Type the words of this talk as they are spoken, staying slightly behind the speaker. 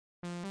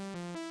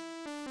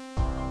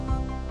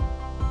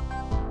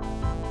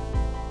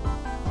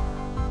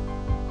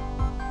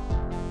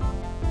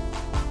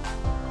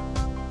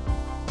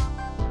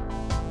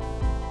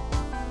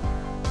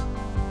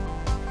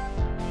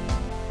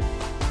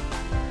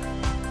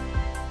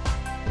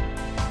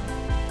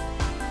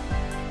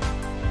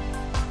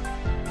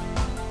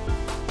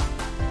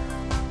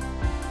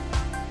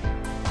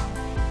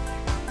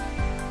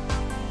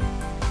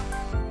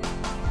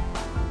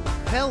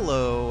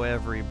Hello,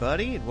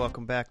 everybody, and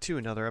welcome back to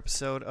another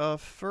episode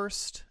of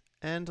First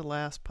and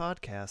Last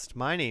Podcast.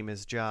 My name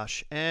is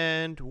Josh,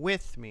 and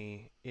with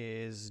me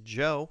is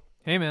Joe.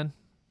 Hey, man.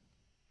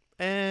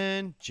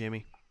 And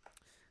Jimmy.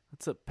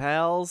 What's up,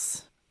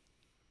 pals?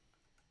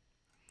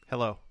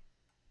 Hello.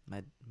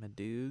 My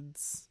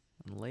dudes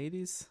and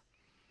ladies.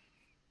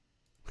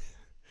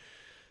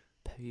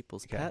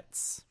 People's Okay.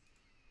 pets.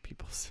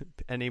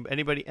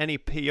 Any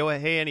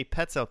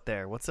pets out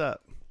there? What's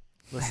up?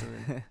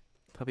 Listening.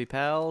 Puppy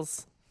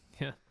pals.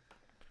 Yeah.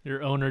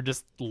 Your owner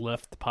just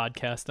left the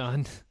podcast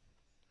on.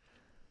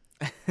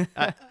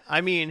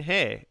 I mean,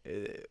 hey,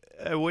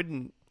 I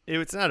wouldn't.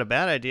 It's not a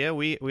bad idea.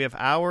 We have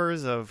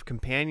hours of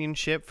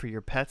companionship for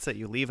your pets that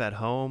you leave at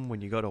home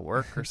when you go to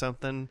work or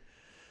something.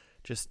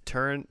 Just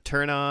turn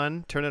it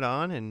on,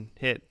 and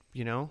hit,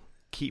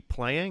 keep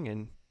playing,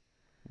 and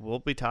we'll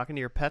be talking to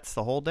your pets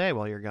the whole day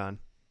while you're gone.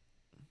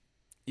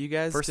 You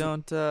guys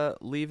don't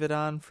leave it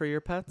on for your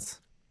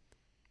pets?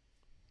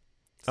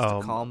 Just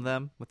to calm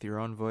them with your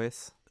own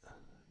voice?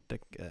 The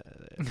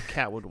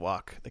cat would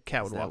walk. The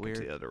cat would walk weird?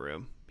 into the other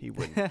room. He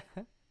wouldn't.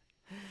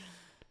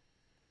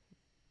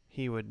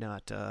 He would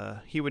not.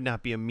 He would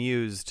not be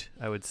amused,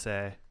 I would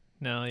say.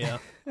 No, yeah.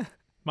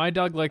 My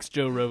dog likes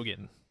Joe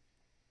Rogan.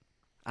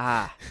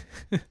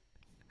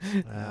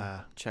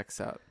 Checks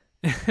out.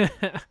 Yeah.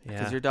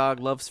 Because your dog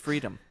loves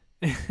freedom.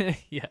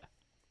 Yeah.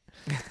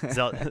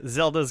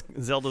 Zelda's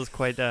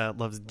quite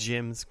loves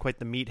gyms. Quite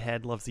the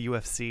meathead. Loves the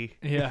UFC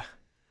Yeah.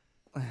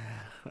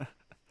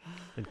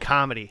 and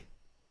comedy.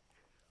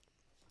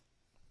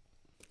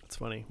 That's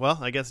funny. Well,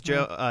 I guess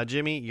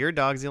Jimmy, your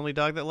dog's the only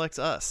dog that likes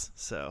us.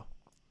 So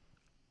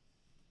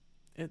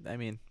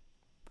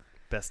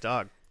Best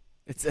dog.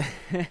 It's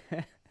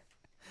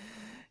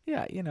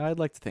yeah, I'd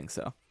like to think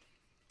so.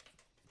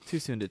 Too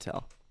soon to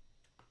tell.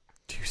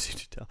 Too soon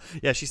to tell.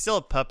 Yeah, she's still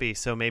a puppy,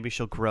 so maybe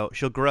she'll grow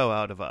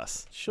out of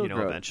us. She'll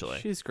grow eventually.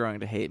 She's growing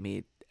to hate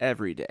me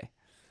every day.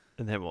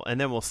 And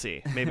then we'll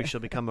see. Maybe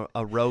she'll become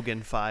a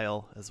Rogan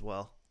file as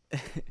well.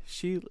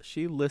 She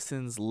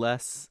listens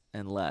less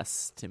and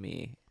less to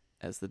me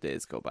as the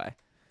days go by.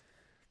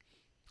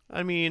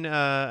 I mean,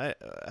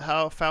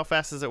 how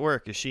fast does it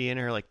work? Is she in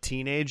her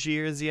teenage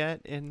years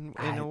yet? In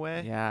a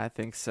way. Yeah, I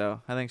think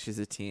so. I think she's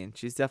a teen.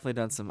 She's definitely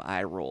done some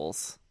eye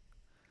rolls,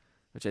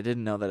 which I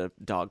didn't know that a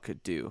dog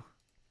could do.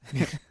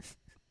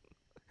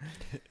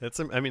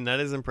 That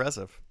is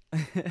impressive.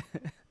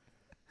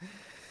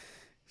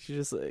 She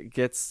just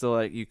gets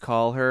to you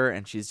call her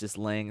and she's just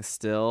laying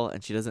still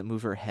and she doesn't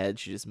move her head.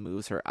 She just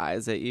moves her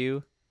eyes at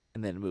you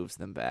and then moves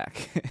them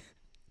back.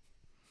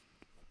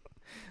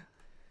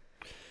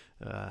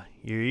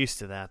 You're used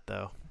to that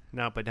though.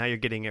 No, but now you're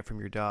getting it from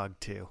your dog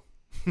too.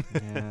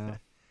 Yeah.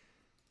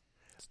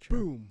 It's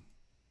true.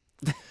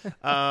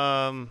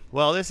 Boom.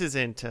 Well, this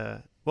isn't.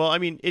 Well, I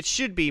mean, it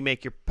should be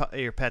make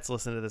your pets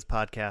listen to this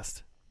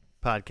podcast.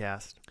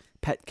 Petcast.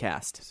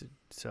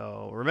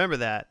 So remember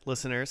that,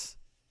 listeners.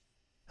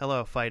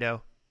 Hello,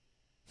 Fido.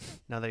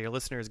 Now that your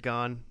listener is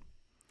gone,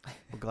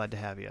 we're glad to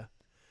have you.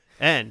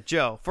 And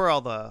Joe, for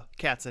all the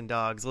cats and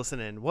dogs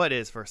listening, what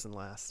is First and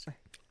Last?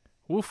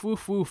 Woof,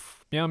 woof,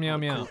 woof. Meow, meow,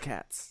 meow. Cool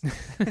cats.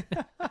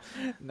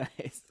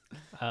 Nice.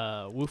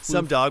 Woof,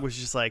 Some woof. dog was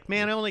just like,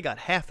 man, I only got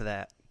half of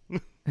that.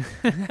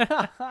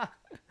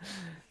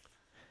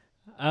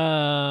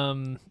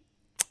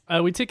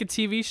 We take a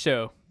TV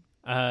show.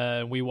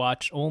 We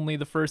watch only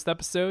the first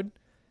episode.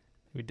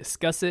 We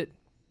discuss it.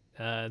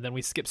 Then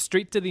we skip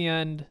straight to the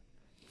end,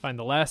 find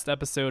the last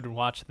episode and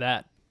watch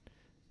that.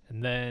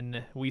 And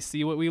then we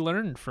see what we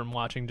learned from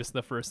watching just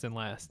the first and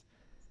last.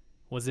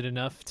 Was it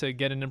enough to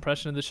get an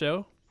impression of the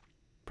show?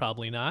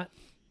 Probably not.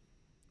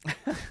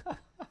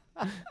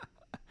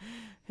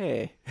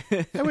 Hey.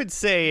 I would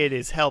say it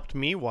has helped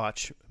me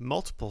watch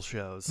multiple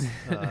shows,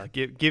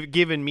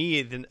 given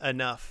me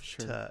enough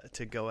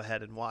to go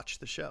ahead and watch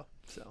the show.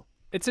 So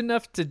it's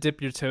enough to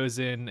dip your toes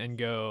in and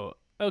go,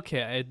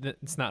 okay,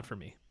 it's not for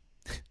me.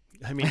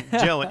 I mean,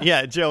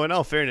 Joe, in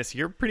all fairness,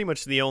 you're pretty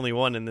much the only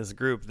one in this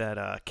group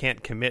that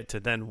can't commit to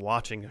then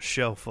watching a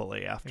show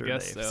fully after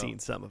they've seen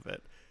some of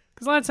it.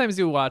 Because a lot of times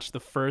you watch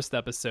the first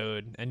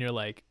episode and you're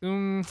like,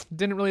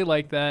 didn't really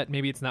like that.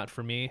 Maybe it's not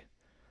for me.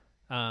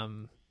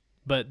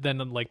 But then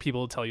people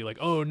will tell you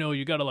oh no,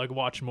 you got to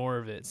watch more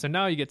of it. So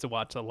now you get to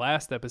watch the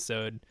last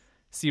episode,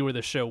 see where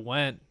the show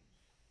went,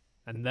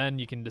 and then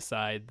you can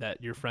decide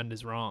that your friend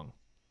is wrong.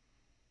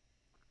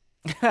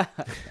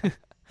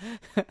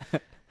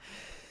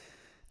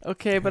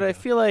 Okay, but I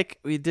feel like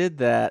we did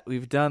that.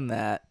 We've done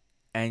that,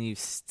 and you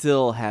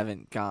still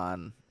haven't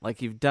gone.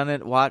 You've done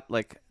it,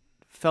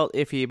 felt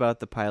iffy about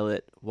the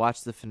pilot,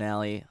 watched the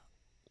finale,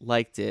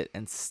 liked it,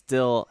 and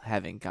still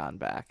haven't gone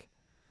back.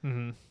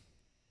 Mm-hmm.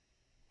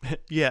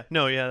 Yeah,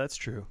 that's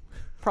true.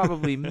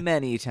 Probably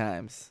many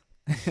times.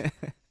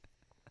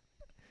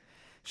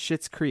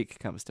 Schitt's Creek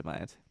comes to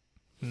mind.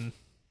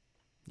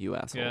 You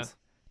assholes. Yeah.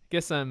 I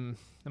guess I'm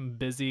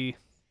busy.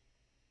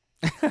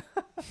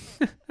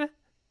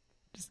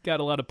 Just got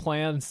a lot of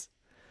plans,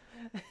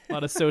 a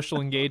lot of social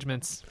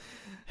engagements.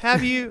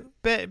 Have you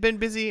been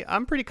busy?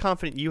 I'm pretty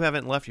confident you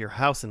haven't left your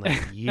house in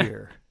like a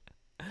year.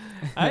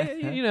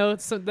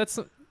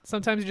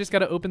 Sometimes you just got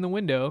to open the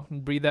window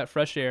and breathe that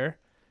fresh air,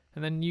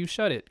 and then you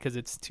shut it because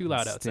it's too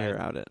loud outside. Stare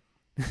out it.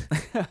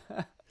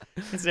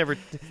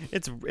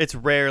 It's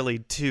rarely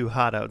too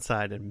hot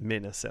outside in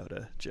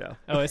Minnesota, Joe.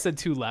 Oh, I said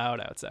too loud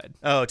outside.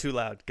 Oh, too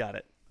loud. Got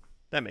it.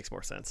 That makes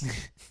more sense.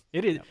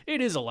 It is. It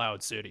is a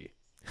loud city.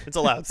 It's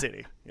a loud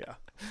city. Yeah.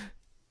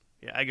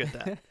 Yeah, I get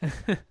that.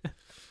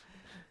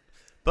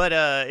 But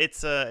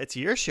it's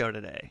your show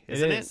today,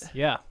 isn't it?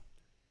 Yeah.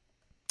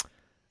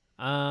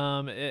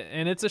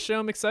 And it's a show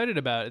I'm excited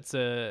about. It's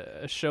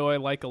a show I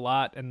like a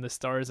lot, and the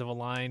stars have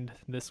aligned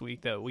this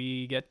week that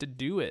we get to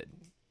do it.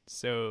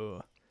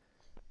 So,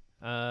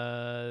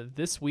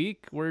 this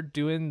week we're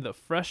doing The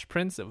Fresh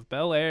Prince of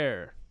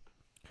Bel-Air.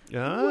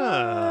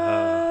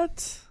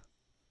 What?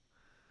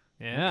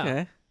 Yeah.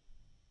 Okay.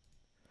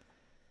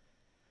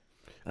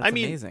 That's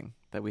amazing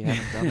that we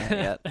haven't done that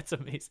yet. That's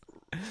amazing.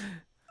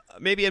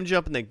 Maybe I'm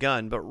jumping the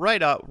gun, but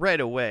right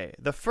away,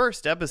 the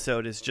first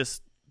episode is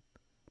just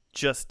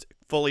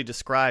fully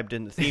described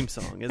in the theme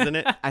song, isn't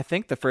it? I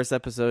think the first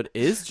episode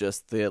is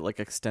just the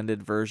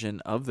extended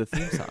version of the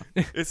theme song.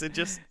 Is it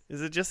just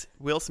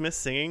Will Smith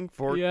singing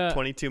for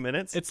 22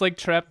 minutes? It's like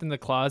Trapped in the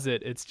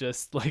Closet. It's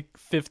just like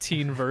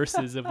 15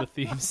 verses of the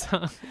theme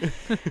song.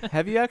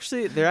 Have you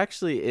actually? There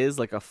actually is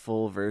like a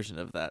full version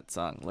of that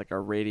song, like a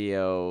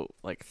radio,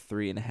 like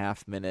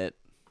 3.5 minute,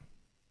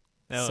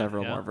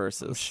 several more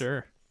verses. I'm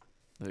sure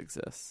it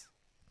exists.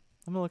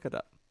 I'm gonna look it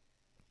up.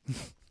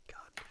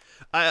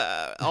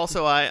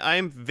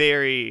 I'm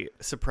very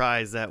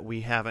surprised that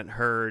we haven't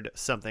heard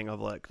something of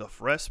like the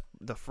Fresh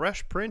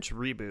Prince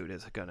reboot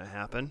is going to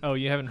happen. Oh,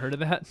 you haven't heard of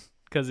that?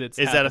 Because it's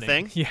is happening. that a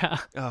thing? Yeah.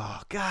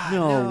 Oh God,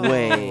 no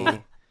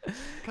way.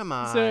 Come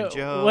on, so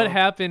Joe. What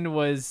happened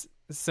was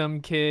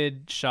some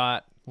kid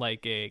shot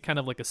like a kind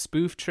of like a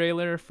spoof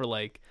trailer for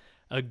like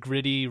a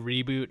gritty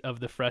reboot of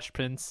the Fresh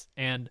Prince,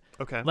 and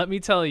let me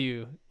tell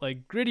you,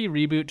 like gritty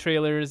reboot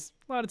trailers,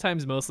 a lot of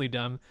times mostly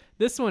dumb.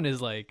 This one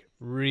is like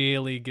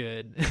really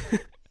good,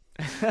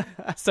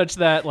 such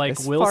that like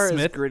as Will far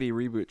Smith. As gritty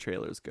reboot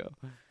trailers go,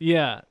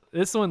 yeah,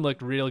 this one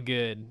looked real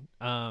good.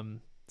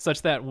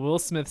 Such that Will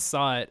Smith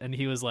saw it and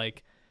he was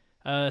like,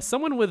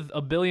 "Someone with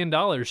 $1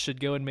 billion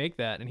should go and make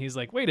that." And he's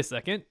like, "Wait a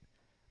second,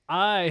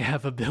 I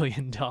have $1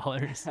 billion.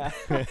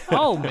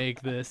 I'll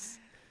make this."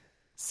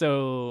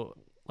 So.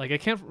 Like I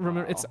can't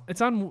remember. Wow.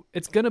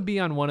 It's gonna be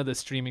on one of the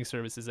streaming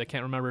services. I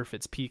can't remember if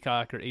it's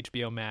Peacock or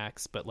HBO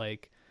Max, but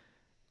like,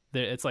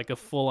 it's like a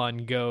full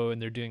on go,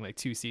 and they're doing like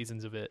 2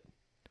 seasons of it.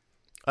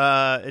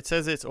 It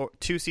says it's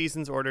 2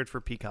 seasons ordered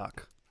for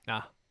Peacock.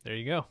 Ah, there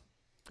you go.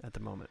 At the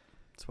moment,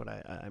 that's what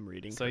I'm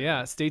reading. So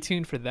yeah, stay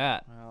tuned for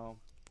that. Wow.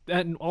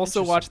 And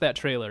also watch that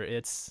trailer.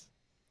 It's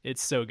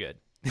so good.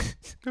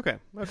 Okay.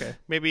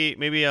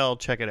 Maybe I'll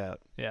check it out.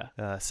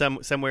 Yeah.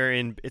 Somewhere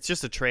in. It's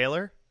just a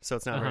trailer, so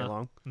it's not very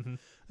long. Mm-hmm.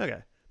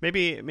 Okay.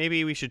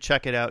 Maybe we should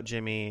check it out,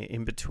 Jimmy,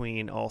 in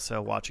between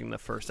also watching the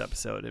first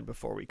episode and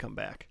before we come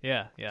back.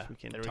 Yeah. So we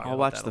can I'll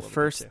watch the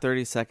first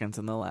 30 seconds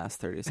and the last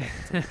 30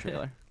 seconds of the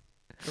trailer.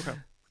 Okay.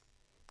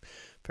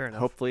 Fair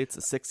enough. Hopefully it's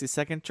a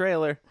 60-second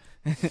trailer.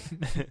 What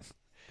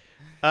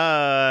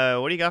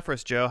do you got for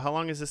us, Joe? How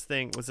long was this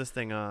thing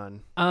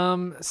on?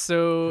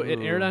 So it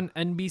aired on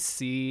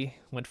NBC,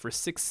 went for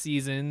 6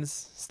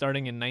 seasons,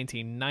 starting in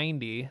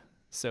 1990.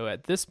 So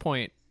at this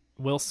point,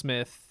 Will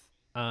Smith,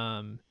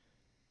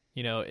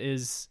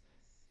 he's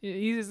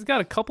got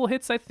a couple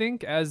hits, I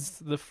think, as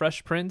the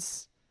Fresh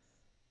Prince,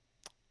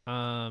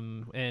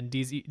 and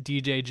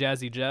DJ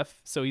Jazzy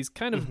Jeff. So he's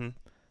kind of,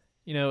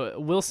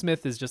 Will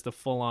Smith is just a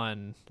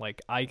full-on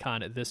like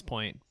icon at this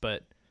point,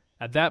 but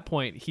at that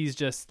point he's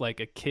just like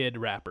a kid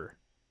rapper,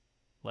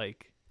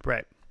 like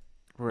right,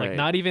 like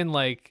not even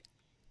like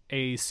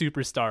a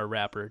superstar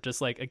rapper, just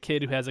like a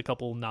kid who has a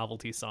couple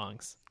novelty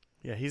songs.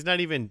 Yeah, he's not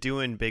even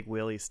doing Big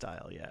Willie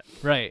style yet.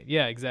 Right.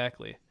 Yeah,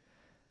 exactly.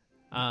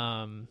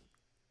 So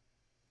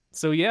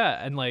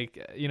yeah, and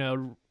like,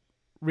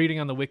 reading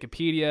on the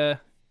Wikipedia,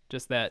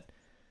 just that,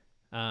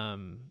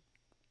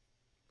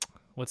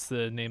 what's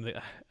the name?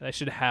 I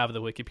should have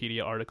the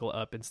Wikipedia article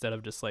up instead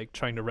of just like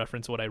trying to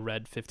reference what I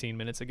read 15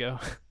 minutes ago.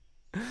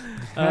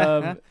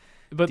 But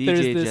DJ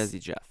there's this,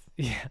 Jazzy Jeff.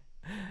 Yeah.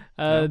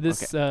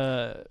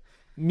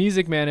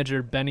 Music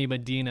manager, Benny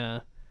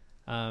Medina,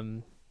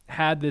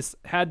 had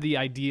the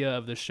idea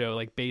of the show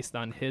like based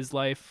on his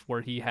life,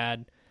 where he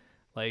had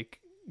like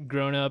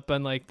grown up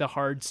on like the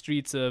hard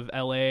streets of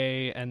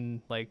LA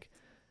and like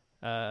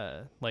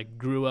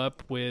grew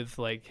up with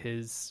like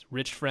his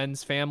rich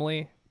friend's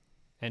family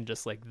and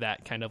just like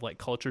that kind of like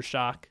culture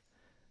shock.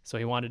 So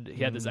he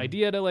had this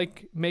idea to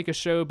like make a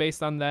show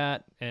based on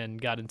that, and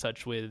got in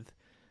touch with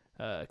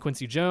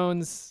Quincy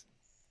Jones.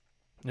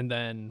 And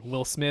then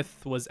Will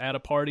Smith was at a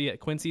party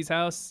at Quincy's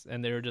house,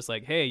 and they were just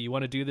like, "Hey, you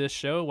want to do this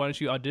show? Why don't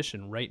you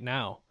audition right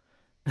now?"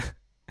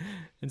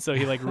 And so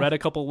he like read a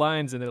couple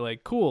lines, and they're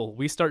like, "Cool,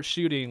 we start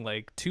shooting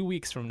like 2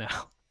 weeks from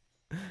now."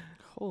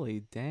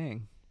 Holy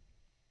dang.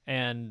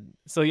 And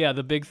so yeah,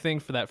 the big thing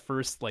for that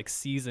first like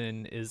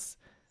season is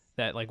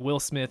that like Will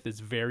Smith is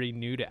very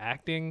new to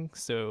acting,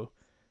 so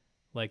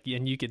like,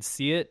 and you could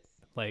see it,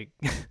 like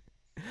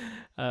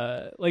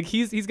like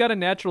he's got a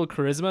natural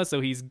charisma,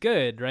 so he's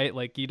good, right?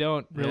 Like you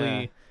don't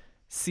really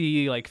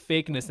see like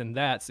fakeness in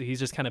that, so he's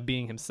just kind of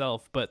being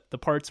himself. But the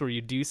parts where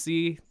you do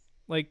see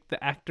like the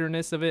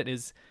actorness of it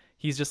is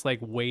he's just like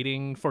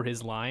waiting for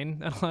his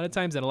line a lot of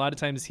times, and a lot of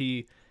times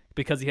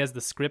because he has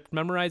the script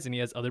memorized and he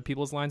has other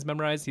people's lines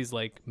memorized, he's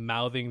like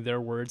mouthing their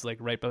words like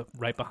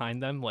right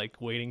behind them, like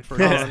waiting for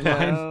his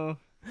line. No.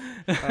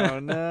 Oh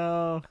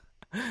no.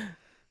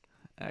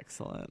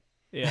 Excellent.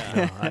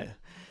 Yeah. No,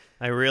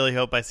 I really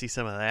hope I see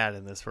some of that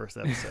in this first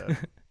episode.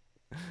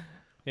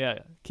 Yeah.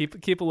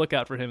 Keep a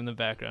lookout for him in the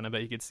background. I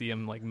bet you could see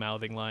him like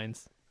mouthing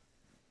lines.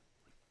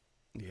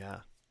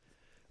 Yeah.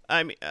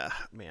 I mean,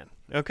 man.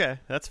 Okay,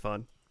 that's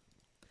fun.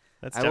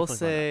 That's I will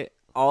definitely say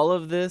all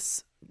of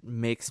this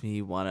makes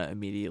me want to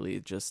immediately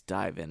just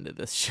dive into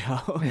this show.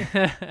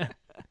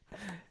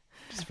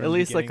 Just from At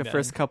least like beginning the to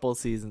first end. couple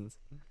seasons.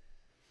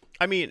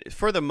 I mean,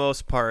 for the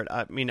most part,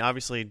 I mean,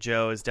 obviously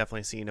Joe has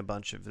definitely seen a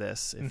bunch of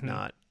this. If Mhm.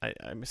 not,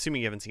 I'm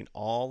assuming you haven't seen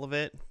all of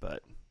it,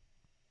 but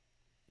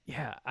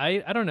Yeah, I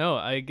don't know.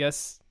 I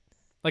guess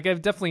like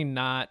I've definitely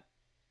not,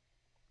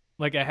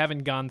 like I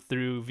haven't gone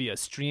through via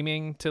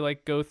streaming to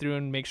like go through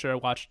and make sure I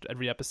watched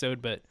every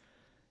episode, but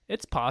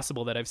it's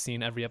possible that I've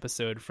seen every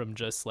episode from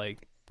just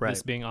like Right.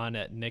 this being on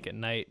at Nick at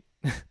Night.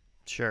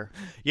 sure.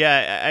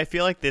 Yeah, I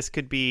feel like this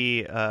could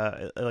be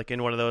like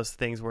in one of those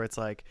things where it's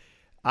like,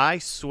 I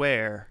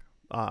swear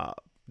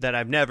that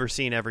I've never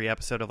seen every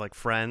episode of like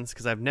Friends,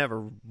 because I've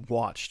never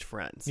watched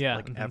Friends, Yeah,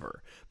 like mhm.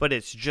 ever. But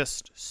it's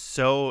just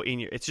so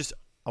it's just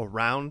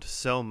around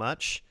so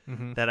much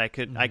Mhm. that I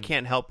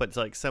can't help but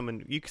like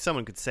someone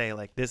could say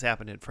like this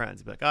happened in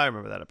Friends, be like, oh, I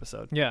remember that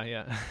episode,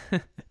 Yeah.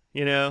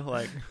 you know,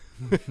 like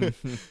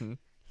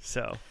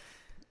so.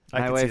 I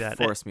My can see wife that.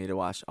 forced me to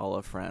watch all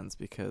of Friends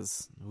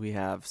because we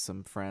have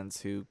some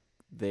friends who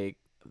the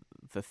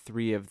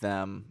three of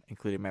them,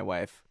 including my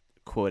wife,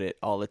 quote it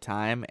all the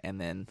time and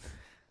then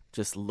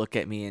just look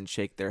at me and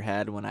shake their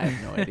head when I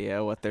have no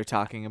idea what they're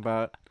talking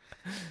about.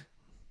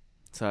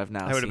 So I've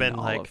now I would've seen been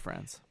all like- of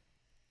Friends.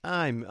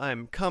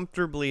 I'm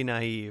comfortably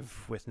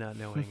naive with not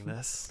knowing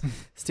this.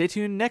 Stay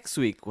tuned next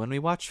week when we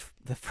watch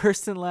the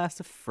first and last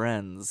of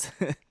Friends.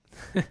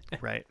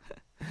 Right.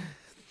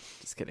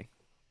 Just kidding.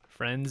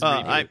 Friends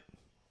Uh, reboot. I-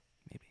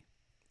 Maybe.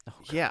 Oh,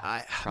 Yeah,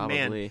 God, man,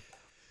 probably.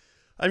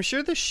 I'm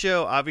sure this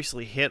show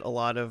obviously hit a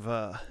lot of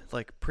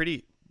like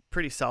pretty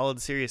solid,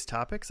 serious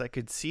topics. I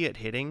could see it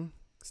hitting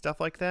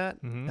stuff like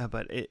that, Mhm.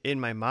 but in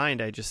my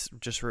mind, I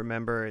just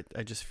remember.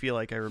 I just feel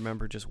like I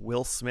remember just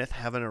Will Smith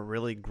having a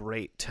really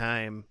great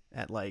time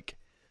at like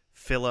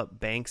Philip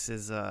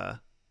Banks's.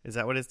 Is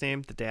that what his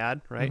name? The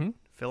dad, right? Mhm.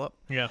 Philip.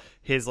 Yeah.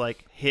 His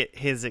like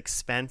his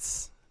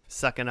expense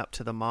sucking up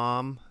to the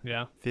mom,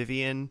 Yeah.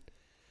 Vivian.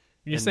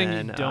 You're And saying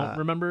then, you don't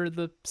remember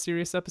the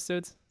serious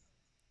episodes?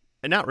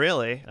 Not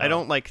really. I Oh.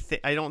 don't like.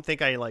 I don't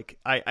think I like.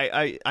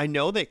 I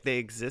know that they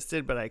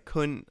existed, but I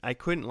couldn't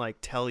like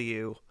tell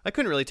you. I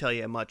couldn't really tell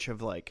you much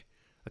of like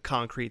a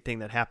concrete thing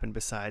that happened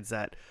besides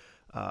that.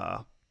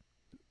 Yeah.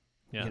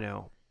 You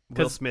know, Will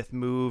 'Cause- Smith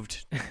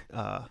moved.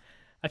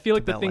 I feel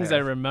like to the things I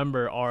Bel-Air.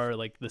 remember are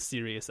like the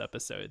serious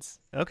episodes,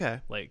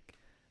 Okay. like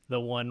the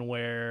one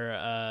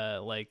where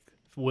like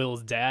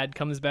Will's dad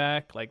comes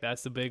back, like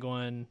that's the big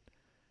one.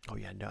 Oh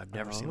yeah, no, I've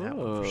never seen that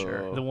one for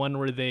sure. Oh. The one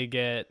where they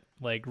get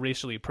like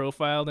racially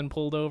profiled and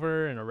pulled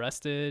over and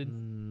arrested.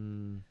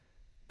 Mm,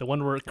 The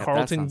one where that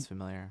Carlton, sounds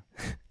familiar.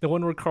 the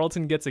one where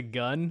Carlton gets a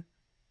gun.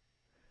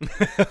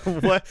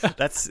 What?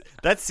 That's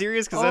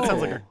serious because that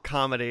sounds like a Oh.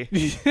 comedy.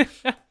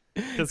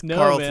 Because No,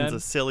 Carlton's man. a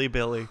silly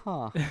Billy.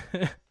 Huh.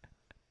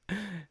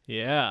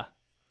 Yeah.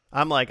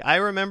 I'm like, I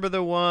remember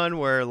the one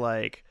where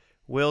like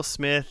Will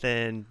Smith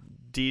and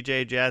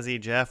DJ Jazzy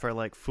Jeff are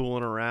like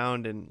fooling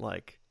around and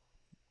like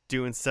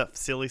doing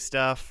silly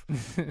stuff,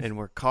 and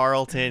where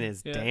Carlton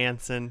is Yeah.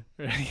 dancing.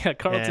 Yeah,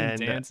 Carlton's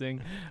And,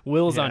 dancing.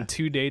 Will's yeah. on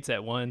 2 dates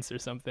at once or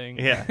something.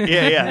 Yeah.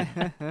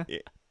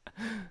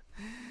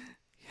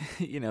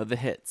 You know, the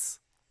hits.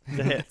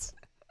 The hits.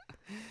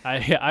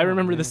 I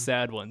remember the man.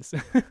 sad ones.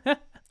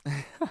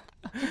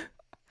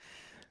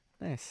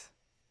 Nice.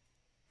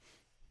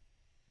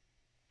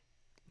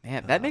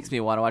 Man, that makes me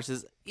want to watch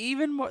this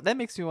even more. That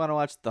makes me want to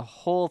watch the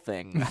whole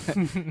thing.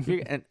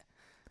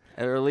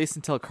 Or at least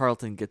until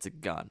Carlton gets a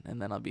gun,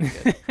 and then I'll be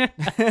good.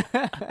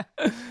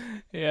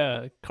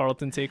 Yeah,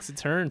 Carlton takes a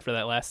turn for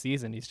that last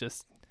season. He's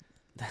just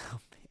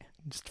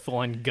full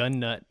on gun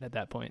nut at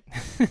that point.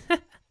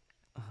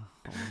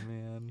 Oh,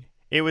 man.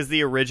 It was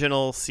the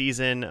original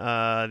season.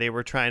 They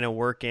were trying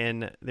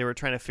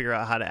to figure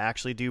out how to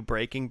actually do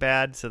Breaking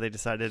Bad, so they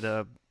decided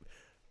to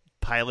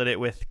pilot it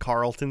with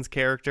Carlton's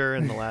character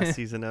in the last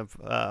season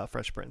of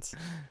Fresh Prince.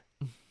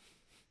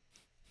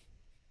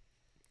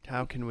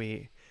 How can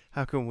we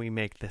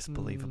make this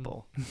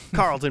believable?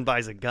 Carlton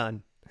buys a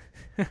gun.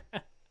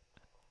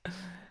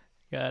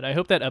 God, I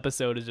hope that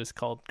episode is just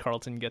called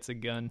Carlton Gets a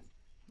Gun.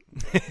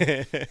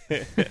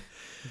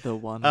 The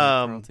one where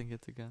Carlton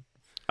gets a gun.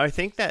 I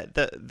think that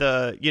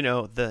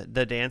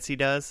the dance he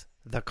does,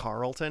 the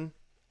Carlton,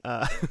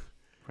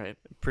 Right.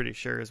 pretty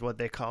sure is what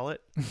they call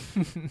it.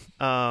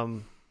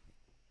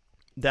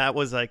 That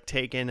was like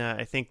taken.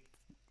 I think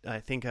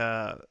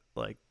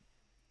like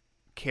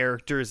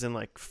characters in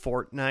like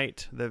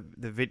Fortnite,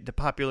 the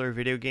popular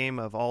video game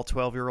of all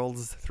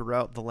 12-year-olds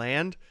throughout the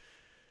land,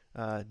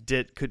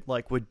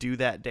 would do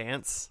that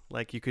dance.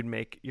 Like you could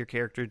make your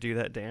character do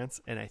that dance,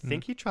 and I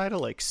think he tried to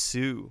like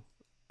sue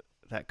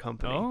that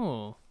company.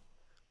 Oh,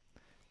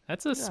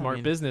 that's a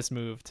smart business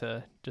move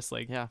to just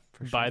like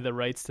buy the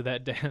rights to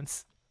that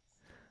dance.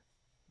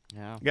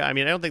 Yeah, I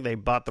mean, I don't think they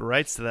bought the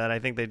rights to that. I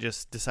think they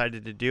just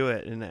decided to do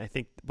it, and I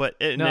think,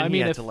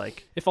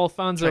 if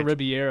Alfonso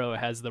Ribeiro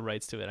has the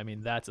rights to it, I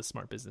mean, that's a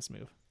smart business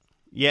move.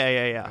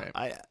 Yeah.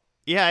 Right.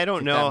 I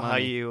don't know how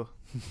you,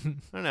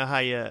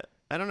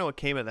 I don't know what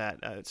came of that.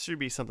 It should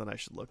be something I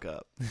should look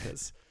up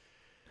because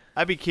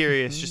I'd be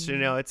curious just to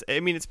know.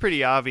 It's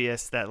pretty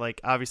obvious that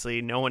like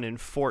obviously no one in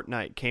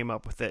Fortnite came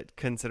up with it,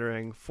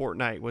 considering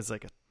Fortnite was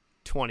like a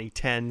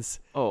 2010s.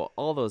 Oh,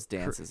 all those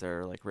dances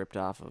are like ripped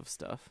off of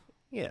stuff.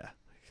 Yeah,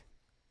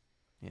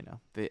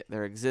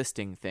 they're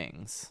existing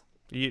things.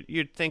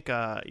 You'd think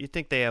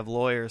they have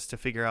lawyers to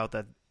figure out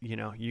that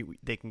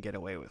they can get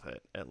away with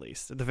it at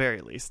the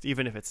very least,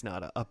 even if it's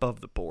not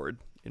above the board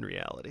in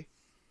reality.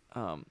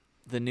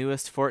 The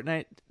newest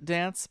Fortnite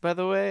dance, by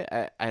the way,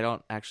 I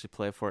don't actually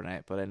play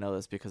Fortnite, but I know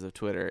this because of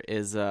Twitter,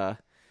 is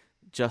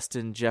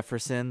Justin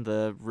Jefferson,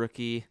 the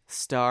rookie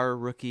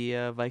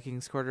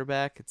Vikings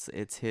quarterback.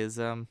 It's his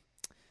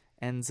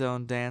end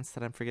zone dance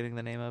that I'm forgetting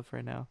the name of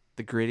right now.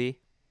 The gritty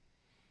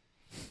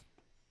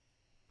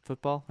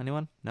football.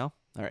 Anyone? No?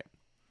 All right.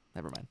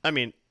 Never mind. I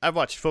mean, I've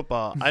watched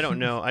football. I don't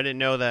know. I didn't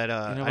know that.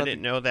 I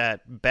didn't know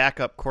that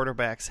backup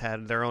quarterbacks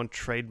had their own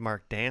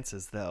trademark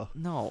dances, though.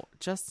 No,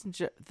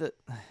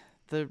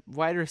 the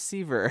wide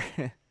receiver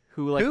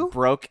who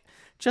broke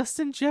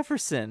Justin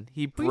Jefferson.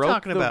 He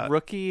broke the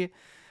rookie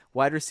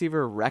wide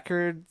receiver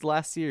record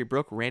last year. He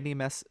broke Randy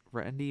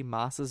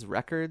Moss's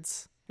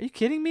records. Are you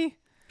kidding me?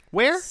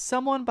 Where?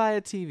 Someone buy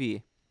a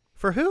TV.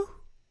 For who?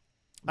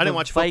 I didn't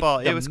watch football.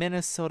 It was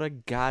Minnesota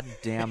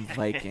goddamn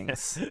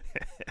Vikings.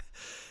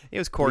 It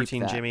was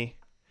quarantine, Jimmy.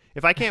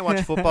 If I can't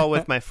watch football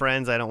with my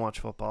friends, I don't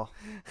watch football.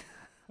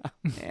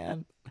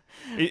 Man,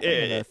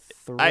 I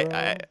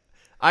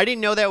didn't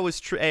know that was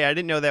true. Hey, I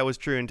didn't know that was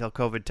true until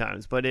COVID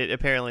times, but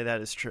apparently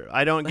that is true.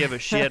 I don't give a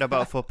shit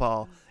about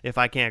football if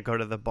I can't go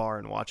to the bar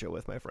and watch it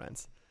with my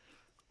friends.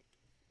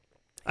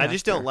 I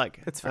just don't like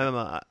it. That's fair.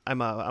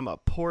 I'm a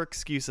poor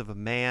excuse of a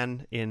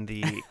man in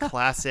the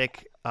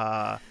classic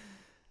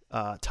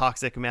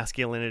toxic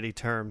masculinity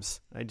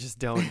terms. I just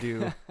don't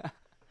do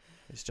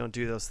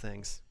those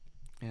things.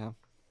 Yeah.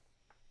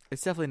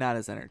 It's definitely not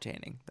as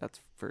entertaining. That's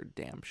for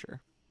damn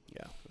sure.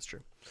 Yeah, that's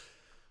true.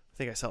 I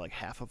think I saw like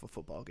half of a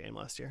football game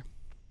last year.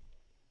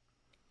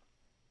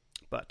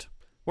 But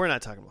we're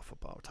not talking about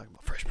football. We're talking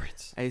about Fresh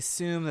Prince. I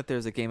assume that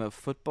there's a game of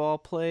football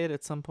played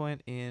at some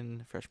point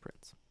in Fresh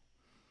Prince.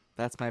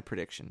 That's my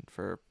prediction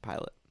for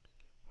Pilot.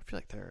 I feel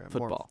like they're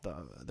football.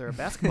 They're a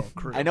basketball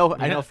crew. I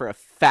know for a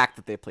fact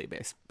that they play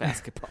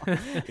basketball.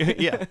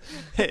 Yeah,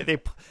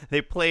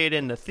 they play it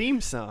in the theme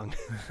song.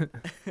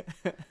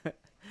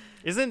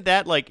 Isn't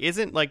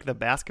the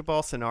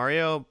basketball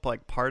scenario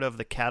like part of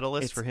the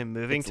catalyst for him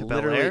moving to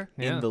Bel Air?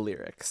 In the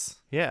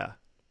lyrics. Yeah,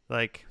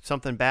 like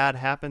something bad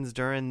happens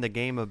during the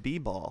game of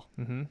b-ball,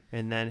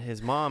 and then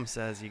his mom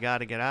says, "You got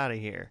to get out of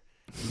here,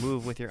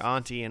 move with your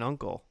auntie and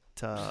uncle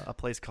to a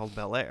place called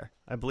Bel Air,"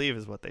 I believe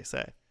is what they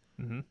say.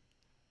 Mm-hmm.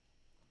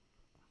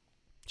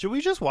 Should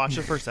we just watch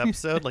the first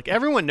episode? Like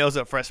everyone knows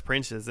what Fresh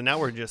Prince is, and now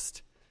we're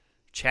just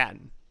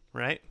chatting,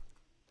 right?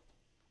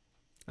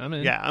 I'm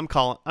in. Yeah, I'm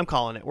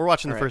calling it. We're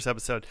watching the first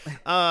episode.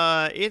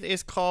 It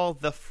is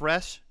called The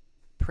Fresh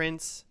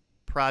Prince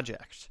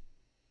Project.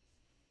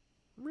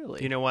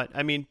 Really? You know what?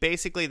 I mean,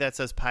 basically that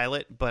says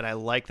pilot, but I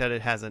like that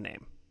it has a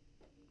name,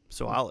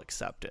 so I'll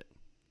accept it.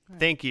 Right.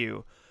 Thank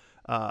you,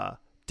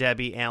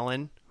 Debbie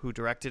Allen, who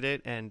directed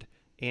it, and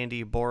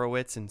Andy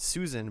Borowitz and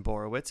Susan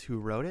Borowitz, who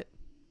wrote it.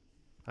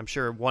 I'm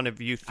sure one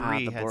of you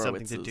three had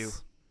something to do.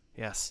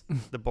 Yes,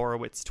 the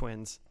Borowitz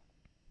twins.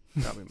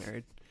 Probably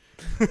married.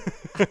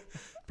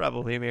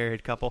 Probably a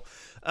married couple.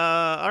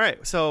 All right,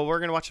 so we're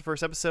going to watch the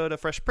first episode of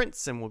Fresh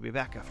Prince, and we'll be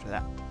back after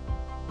that.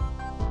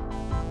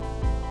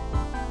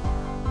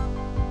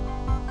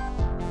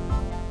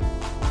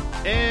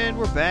 And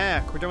we're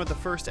back. We're done with the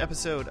first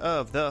episode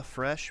of The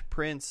Fresh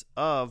Prince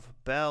of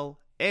Bel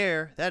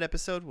Air. That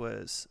episode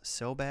was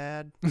so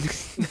bad.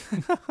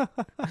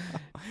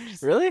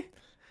 Really?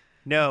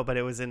 No, but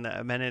it was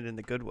I meant it in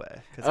the good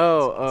way. It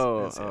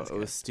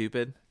was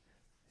stupid.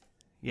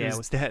 Yeah,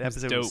 that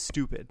episode was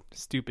stupid.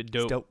 Stupid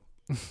dope. Dope.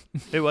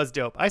 It was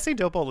dope. I say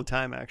dope all the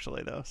time,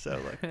 actually, though. So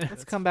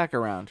let's come back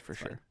around for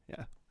sure.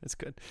 Yeah, it's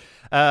good.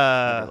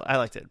 I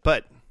liked it.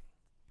 But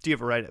do you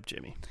have a write-up,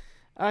 Jimmy?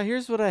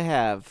 Here's what I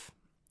have.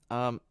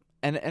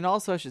 And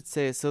also I should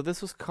say, so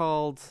this was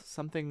called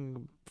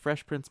something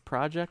Fresh Prince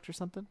Project or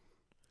something?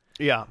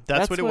 Yeah,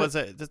 that's what it what-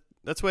 was.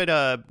 That's what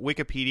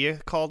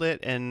Wikipedia called it,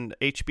 and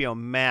HBO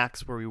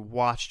Max, where we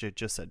watched it,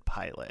 just said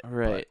pilot.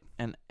 Right.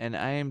 And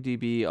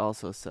IMDb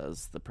also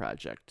says the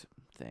project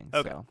thing.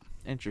 Okay. So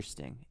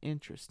interesting.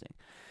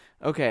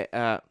 Okay,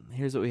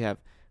 here's what we have.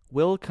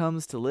 Will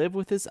comes to live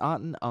with his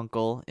aunt and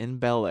uncle in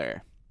Bel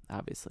Air,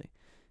 obviously.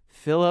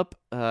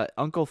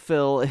 Uncle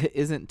Phil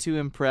isn't too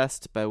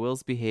impressed by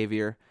Will's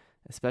behavior,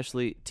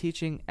 especially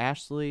teaching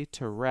Ashley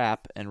to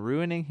rap and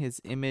ruining his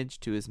image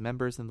to his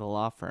members in the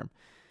law firm.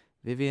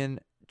 Vivian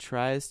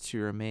tries to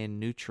remain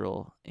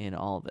neutral in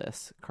all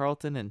this.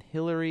 Carlton and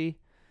Hillary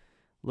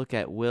look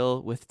at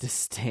Will with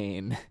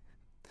disdain.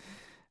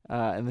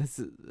 And this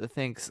is,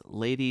 thanks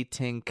Lady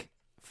Tink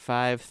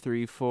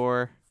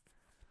 534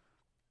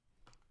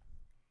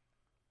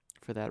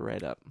 for that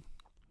write up.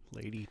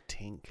 Lady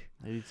Tink.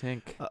 Lady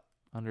Tink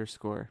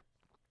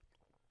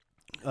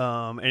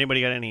 _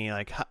 Anybody got any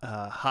like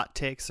hot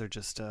takes or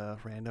just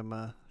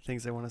random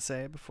things they want to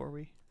say before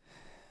we?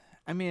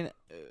 I mean,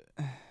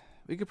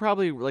 we could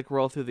probably like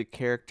roll through the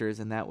characters,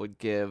 and that would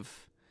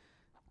give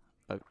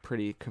a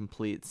pretty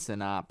complete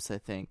synopsis, I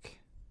think.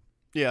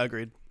 Yeah,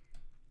 agreed.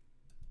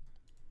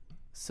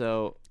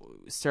 So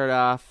we start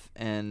off,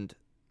 and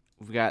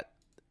we've got.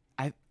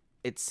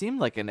 It seemed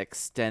like an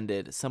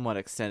somewhat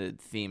extended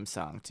theme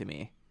song to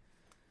me.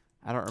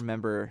 I don't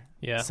remember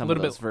some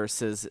of those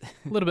verses.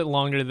 A little bit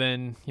longer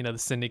than the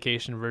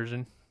syndication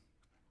version.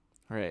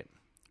 Right,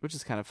 which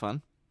is kind of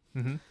fun.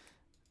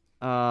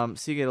 Mm-hmm.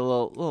 So you get a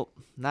little,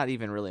 not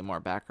even really more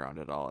background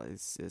at all.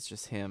 It's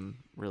just him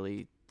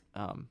really,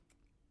 kind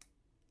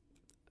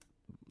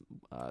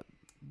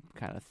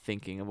of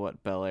thinking of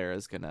what Bel Air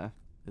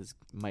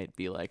might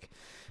be like.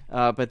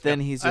 But then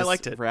he's I just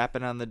liked it.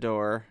 rapping on the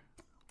door.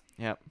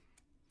 Yep.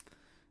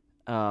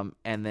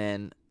 And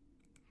then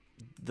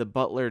the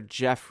butler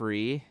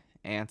Jeffrey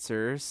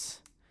answers,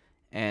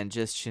 and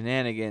just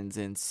shenanigans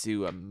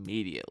ensue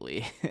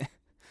immediately.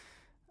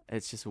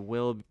 It's just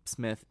Will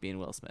Smith being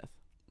Will Smith.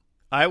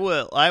 I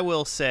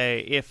will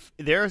say, if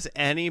there's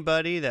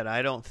anybody that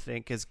I don't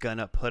think is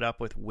gonna put up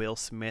with Will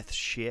Smith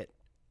shit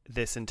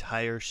this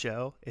entire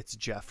show, it's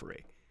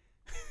Jeffrey.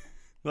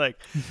 Like,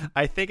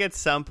 I think at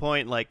some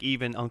point, like,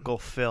 even Uncle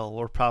Phil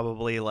will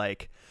probably,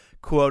 like,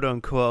 quote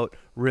unquote,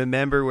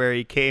 remember where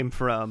he came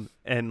from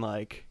and,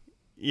 like,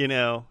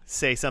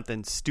 say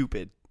something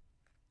stupid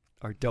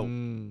or dope.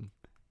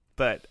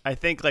 But I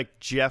think, like,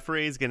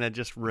 Jeffrey's gonna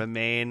just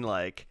remain,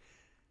 like,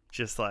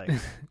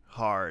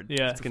 hard.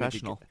 Yeah, it's gonna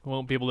professional.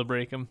 Won't be able to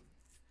break him.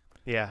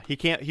 Yeah,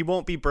 he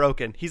won't be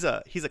broken. He's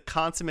a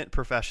consummate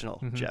professional.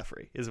 Mhm.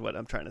 Jeffrey is what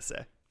I'm trying to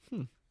say.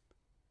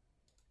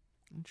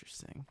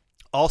 Interesting.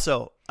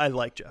 Also, I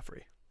like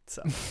Jeffrey,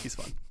 so he's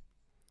fun.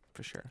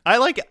 For sure.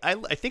 I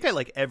think I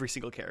like every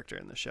single character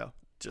in the show.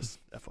 Just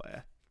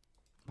FYI,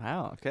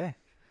 Wow. Okay.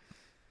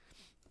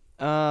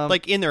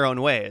 like in their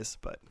own ways,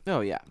 but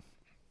Oh yeah.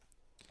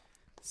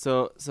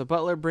 So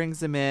Butler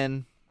brings him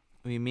in.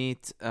 We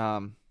meet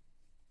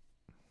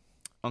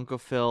Uncle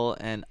Phil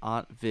and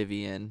Aunt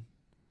Vivian.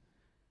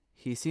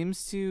 He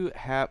seems to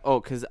have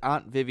because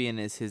Aunt Vivian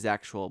is his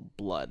actual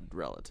blood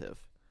relative,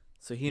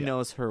 so he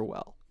knows her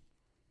well.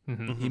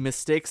 Mm-hmm. He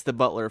mistakes the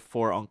butler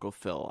for Uncle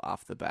Phil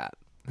off the bat.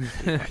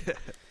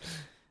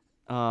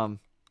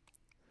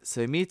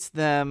 So he meets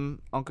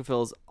them. Uncle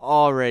Phil's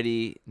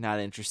already not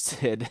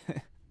interested.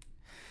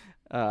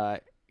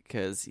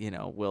 Because,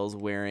 Will's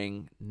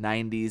wearing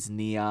 90s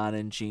neon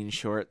and jean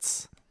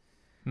shorts.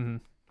 Mm-hmm.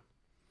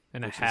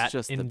 And a Which is hat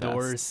just the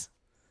indoors.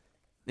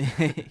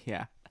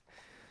 Yeah.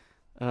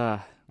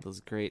 Those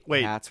great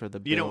Wait, hats for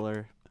the you don't-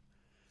 biller.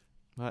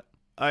 What?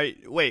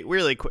 wait,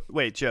 really quick.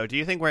 Wait, Joe, do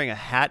you think wearing a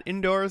hat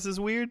indoors is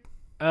weird?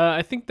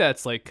 I think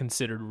that's like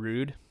considered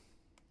rude.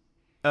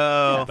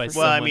 Oh, By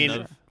well, I someone mean,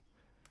 of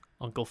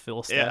Uncle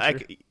Phil yeah,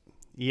 stature.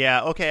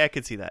 okay, I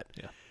could see that.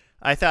 Yeah.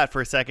 I thought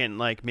for a second,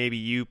 like, maybe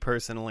you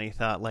personally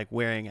thought, like,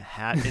 wearing a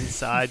hat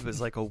inside was,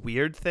 like, a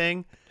weird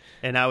thing.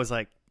 And I was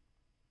like,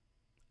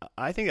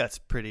 I think that's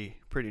pretty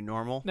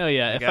normal. No,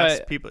 yeah. I If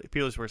guess people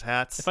just wear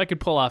hats. if I could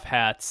pull off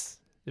hats,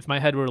 if my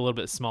head were a little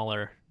bit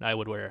smaller, I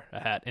would wear a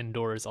hat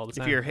indoors all the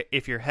time.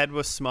 If your head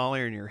was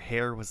smaller and your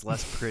hair was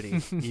less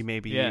pretty,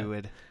 Yeah. you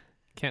would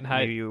Can't hide.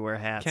 maybe you would wear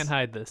hats. Can't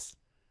hide this.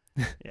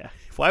 Yeah.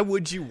 Why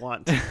would you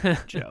want to,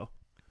 Joe?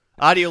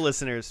 Audio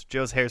listeners,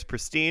 Joe's hair's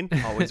pristine.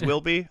 Always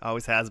will be.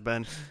 Always has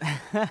been.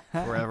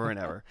 Forever and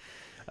ever.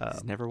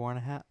 He's never worn a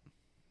hat.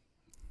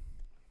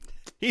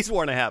 He's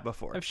worn a hat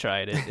before. I've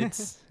tried it.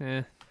 It's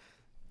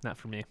not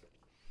for me.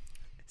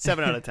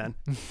 7 out of 10.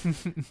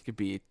 Could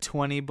be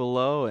 20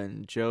 below,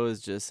 and Joe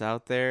is just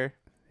out there.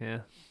 Yeah.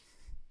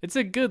 It's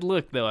a good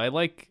look though. I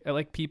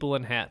like people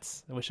in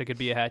hats. I wish I could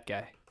be a hat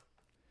guy.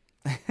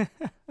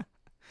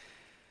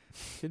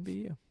 Could be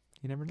you.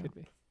 You never know. Could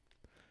be.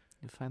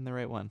 You'll find the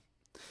right one.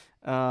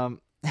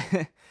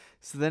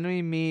 So then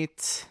we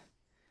meet.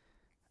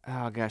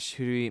 Oh gosh,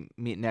 who do we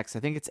meet next? I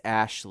think it's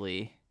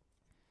Ashley.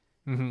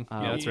 Mm-hmm.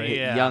 Yeah, that's right.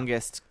 Yeah.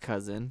 Youngest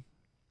cousin,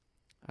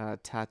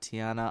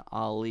 Tatiana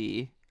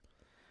Ali,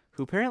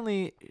 who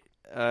apparently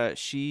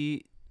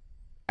she,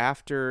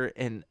 after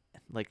an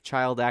like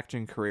child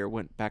acting career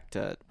went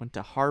to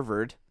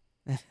Harvard,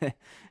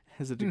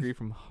 has a degree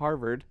from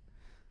Harvard,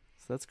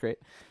 so that's great.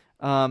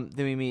 Then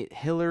we meet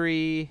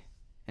Hillary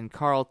and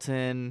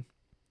Carlton.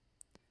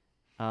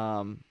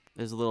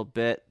 There's a little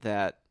bit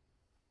that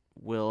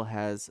Will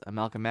has a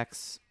Malcolm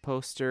X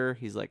poster.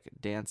 He's like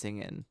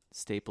dancing and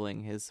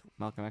stapling his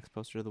Malcolm X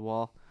poster to the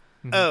wall.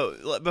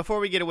 Oh, before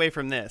we get away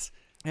from this,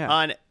 Yeah.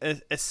 on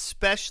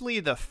especially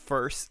the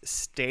first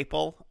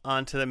staple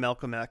onto the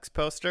Malcolm X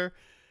poster,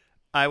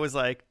 I was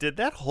like, did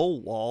that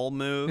whole wall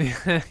move?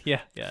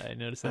 yeah, I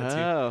noticed that too.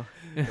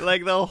 Oh,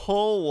 Like the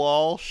whole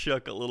wall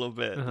shook a little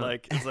bit. Uh-huh.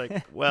 Like it's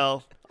like,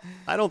 well,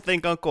 I don't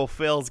think Uncle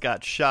Phil's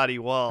got shoddy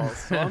walls,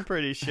 so I'm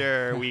pretty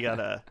sure we got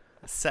a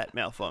set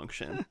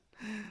malfunction.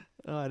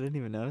 oh, I didn't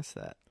even notice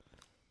that.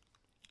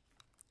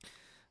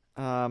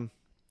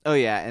 Oh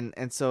yeah,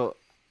 and so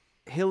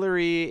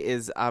Hillary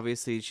is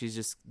obviously, she's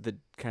just the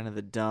kind of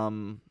the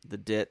dumb, the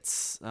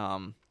ditz,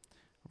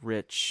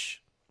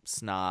 rich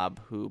snob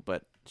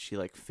but she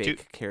like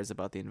fake cares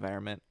about the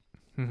environment.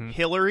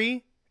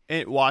 Hillary,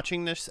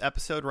 watching this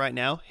episode right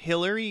now,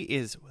 Hillary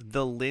is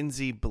the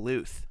Lindsay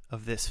Bluth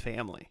of this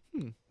family.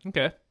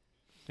 Okay.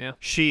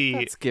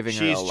 That's giving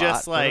her a she's lot,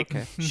 just but like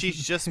okay.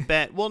 she's just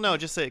bent. Well, no,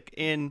 just like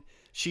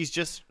she's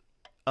just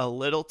a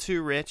little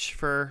too rich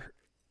for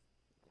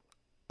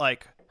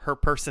like her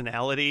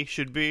personality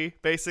should be,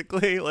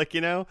 basically. Like,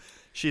 you know,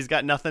 she's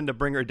got nothing to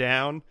bring her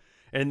down,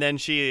 and then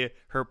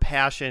her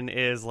passion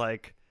is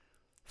like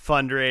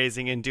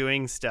fundraising and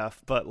doing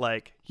stuff. But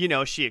like, you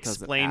know, she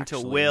explained to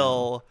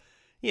Will.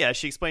 Yeah,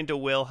 she explained to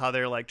Will how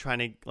they're like trying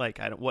to like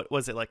what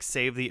was it, like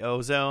save the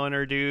ozone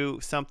or do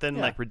something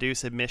like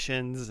reduce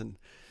emissions,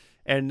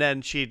 and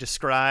then she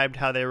described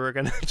how they were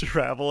gonna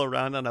travel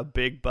around on a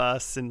big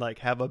bus and like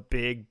have a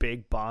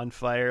big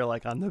bonfire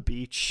like on the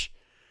beach,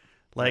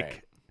 like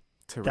Right.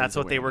 To that's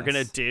raise what they were gonna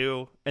awareness.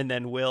 do. And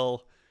then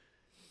Will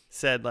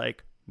said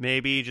like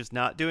maybe just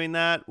not doing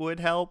that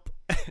would help,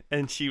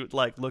 and she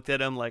like looked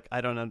at him like,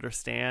 I don't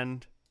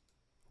understand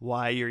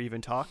why you're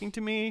even talking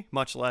to me,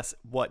 much less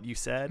what you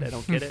said. I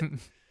don't get it.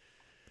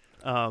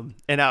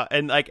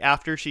 And like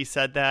after she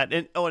said that,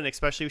 and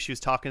especially when she was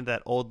talking to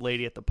that old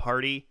lady at the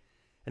party,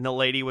 and the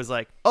lady was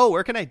like, "Oh,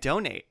 where can I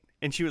donate?"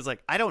 And she was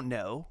like, "I don't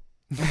know."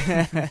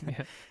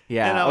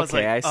 Yeah, And I was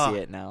okay, like, I see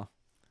oh. it now.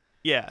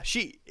 Yeah,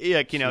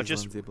 like, you know, She's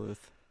just Lindsay Bluth.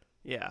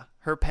 yeah,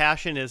 her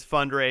passion is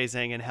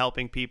fundraising and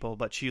helping people,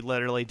 but she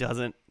literally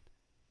doesn't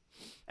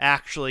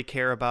actually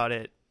care about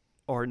it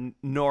or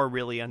nor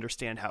really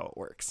understand how it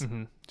works.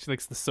 She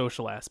likes the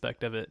social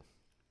aspect of it.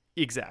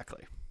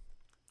 Exactly.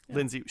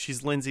 Yeah.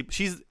 She's Lindsay a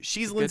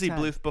Lindsay good time.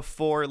 Bluth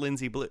before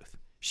Lindsay Bluth.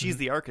 She's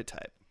the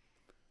archetype.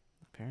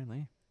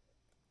 Apparently.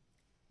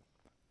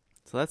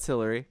 So that's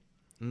Hillary.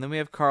 And then we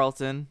have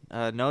Carlton.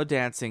 No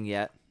dancing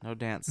yet. No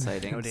dance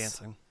sightings. No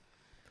dancing.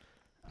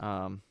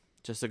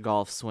 Just a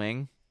golf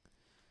swing.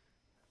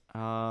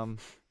 Not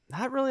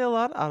really a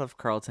lot out of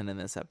Carlton in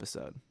this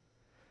episode.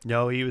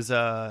 No, he was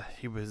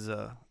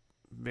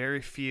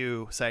very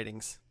few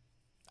sightings.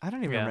 I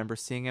don't even Yeah. remember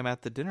seeing him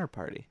at the dinner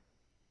party.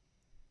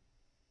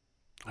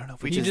 I don't know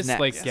if He we is just next.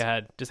 like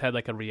had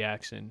like a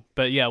reaction.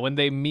 But yeah, when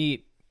they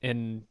meet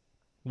in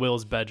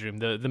Will's bedroom,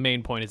 the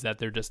main point is that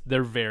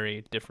they're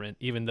very different.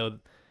 Even though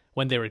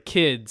when they were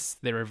kids,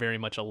 they were very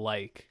much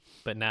alike,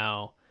 but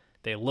now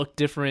they look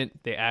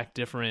different, they act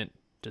different,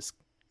 just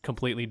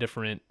completely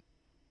different.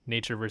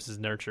 Nature versus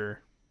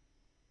nurture.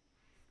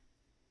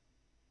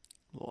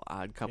 A little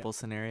odd couple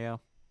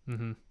scenario.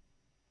 Mm-hmm.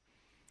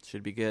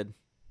 Should be good.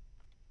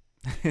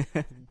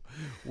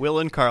 Will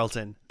and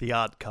Carlton, the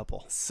odd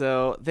couple.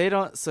 So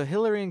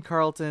Hillary and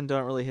Carlton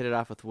don't really hit it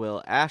off with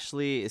Will.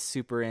 Ashley is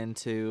super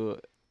into,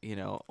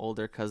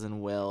 older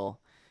cousin Will.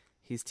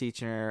 He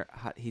teaches her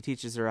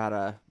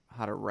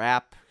how to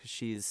rap.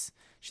 She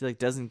like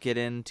doesn't get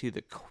into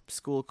the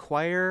school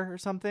choir or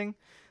something.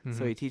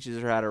 So he teaches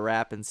her how to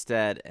rap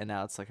instead, and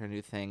now it's like her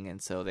new thing.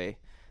 And so they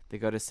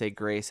go to say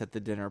grace at the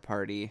dinner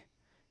party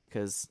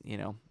because,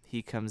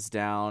 he comes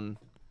down.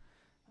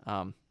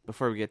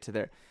 Before we get to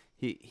there,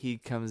 he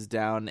comes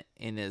down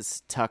in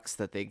his tux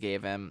that they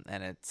gave him,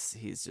 and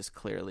he's just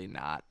clearly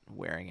not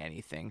wearing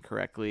anything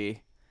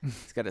correctly.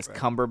 He's got his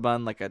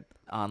cummerbund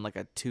on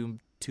a tube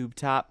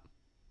top.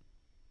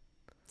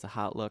 It's a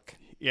hot look.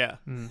 Yeah.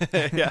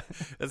 Yeah.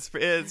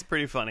 It's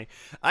pretty funny.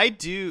 I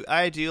do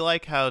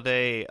like how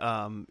they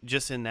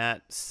just in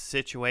that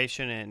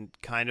situation and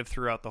kind of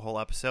throughout the whole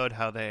episode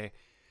how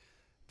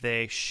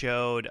they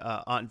showed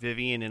Aunt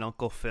Vivian and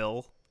Uncle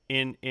Phil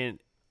in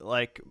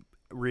like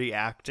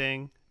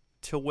reacting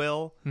to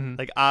Will.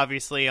 Like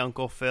obviously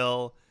Uncle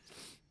Phil,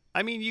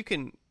 I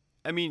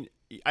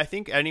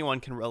think anyone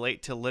can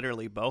relate to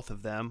literally both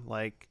of them.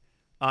 Like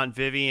Aunt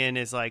Vivian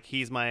is like,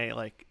 he's my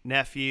like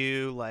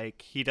nephew,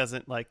 like he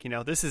doesn't like,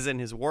 this isn't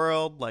his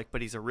world, like, but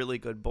he's a really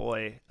good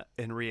boy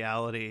in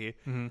reality.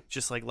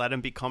 Just like let him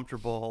be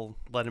comfortable,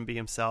 let him be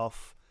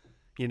himself,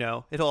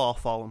 it'll all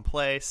fall in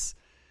place.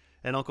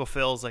 And Uncle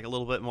Phil's like a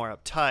little bit more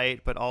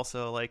uptight, but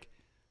also like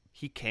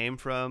he came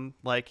from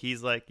like,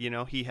 he's like, they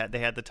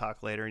had the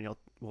talk later, and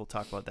we'll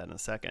talk about that in a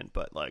second.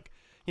 But like,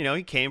 you know,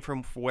 he came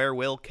from where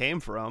Will came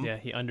from. Yeah,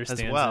 he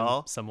understands as well,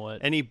 him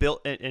somewhat. and he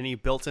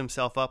built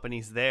himself up, and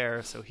he's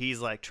there. So he's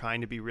like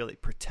trying to be really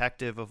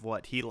protective of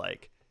what he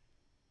like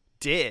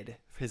did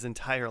his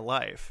entire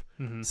life.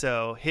 Mm-hmm.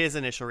 So his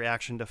initial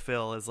reaction to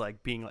Phil is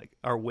like being like,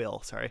 or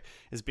Will, sorry,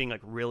 is being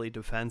like really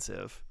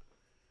defensive.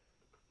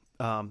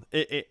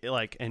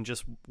 Like, and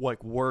just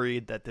like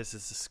worried that this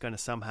is just going to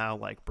somehow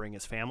like bring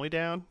his family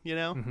down, you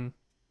know, Mm-hmm.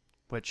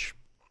 which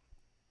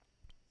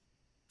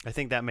I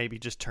think that maybe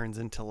just turns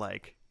into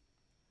like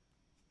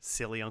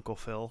silly Uncle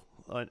Phil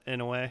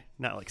in a way,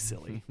 not like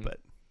silly, but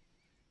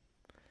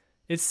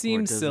It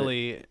seems does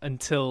silly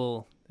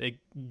until it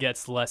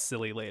gets less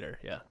silly later.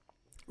 Yeah.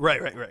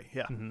 right.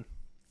 Yeah. Mm-hmm.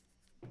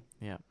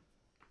 Yeah.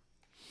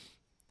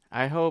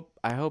 I hope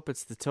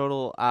it's the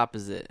total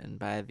opposite, and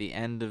by the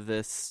end of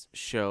this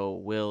show,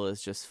 Will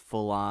is just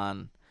full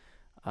on.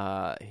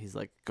 He's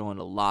like going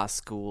to law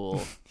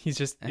school. He's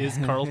just is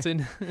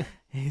Carlton.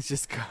 He's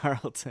just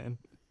Carlton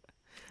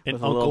And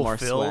with a little Uncle more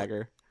Phil,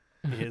 swagger.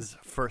 his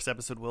first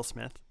episode, Will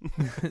Smith.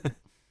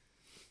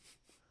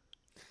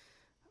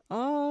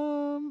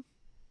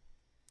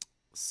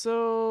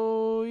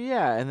 So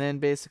yeah, and then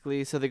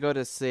basically, so they go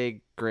to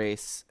say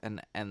grace,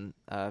 and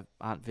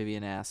Aunt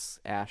Vivian asks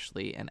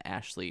Ashley, and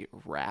Ashley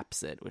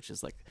raps it, which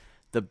is like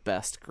the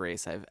best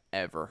grace I've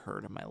ever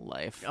heard in my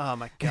life. Oh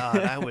my God,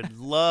 I would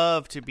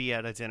love to be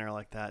at a dinner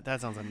like that. That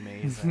sounds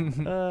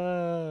amazing.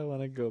 I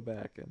want to go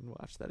back and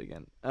watch that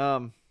again.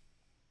 But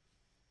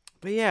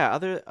yeah,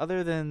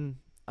 other than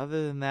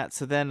that,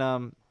 so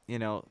then you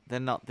know,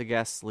 then the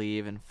guests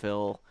leave, and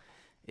Phil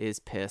is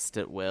pissed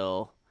at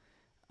Will,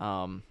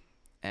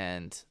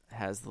 and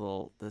has the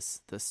little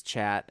this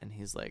chat, and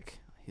he's like,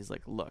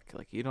 look,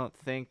 like you don't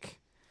think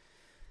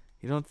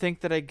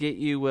that I get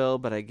you, Will,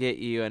 but I get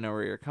you. I know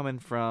where you're coming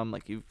from.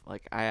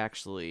 I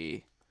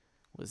actually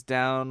was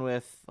down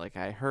with, like,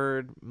 I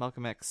heard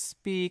Malcolm X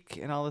speak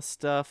and all this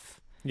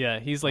stuff. Yeah,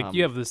 he's like,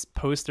 you have this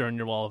poster on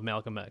your wall of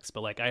Malcolm X,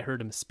 but like I heard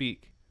him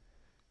speak,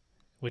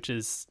 which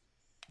is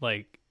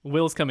like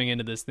Will's coming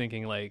into this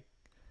thinking like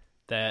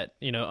that,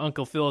 you know,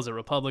 Uncle Phil is a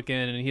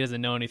Republican and he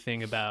doesn't know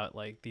anything about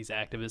like these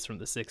activists from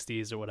the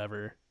 60s or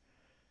whatever.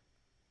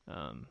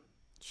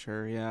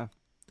 Sure, yeah.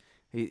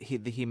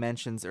 He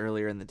mentions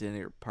earlier in the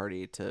dinner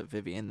party to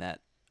Vivian that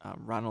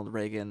Ronald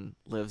Reagan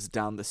lives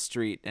down the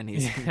street, and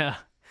he's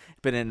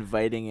been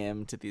inviting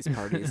him to these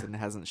parties and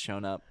hasn't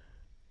shown up.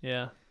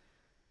 Yeah.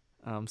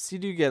 So you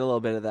do get a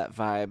little bit of that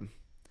vibe,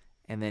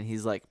 and then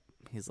he's like,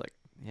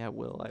 yeah,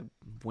 Will, I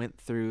went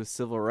through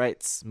civil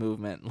rights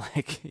movement,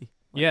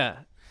 Yeah.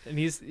 And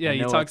he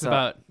talks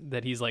about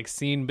that he's like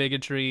seen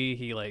bigotry.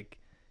 He like,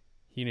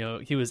 you know,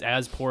 he was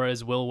as poor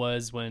as Will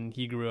was when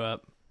he grew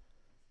up.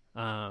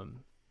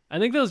 I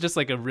think that was just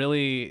like a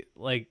really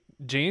like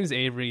James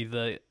Avery,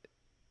 the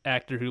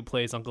actor who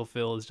plays Uncle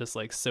Phil, is just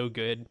like so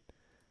good.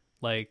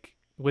 Like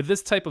with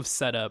this type of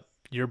setup,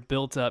 you're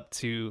built up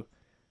to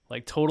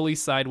like totally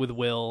side with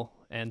Will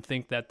and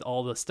think that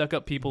all the stuck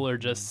up people are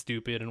just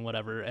stupid and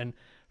whatever. And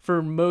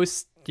for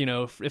most, you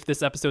know, if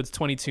this episode's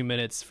 22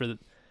 minutes, for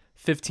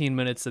 15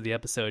 minutes of the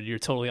episode, you're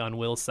totally on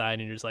Will's side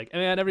and you're just like,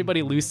 man,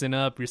 everybody loosen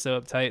up. You're so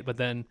uptight. But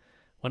then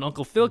when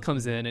Uncle Phil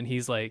comes in and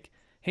he's like,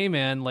 hey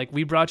man, like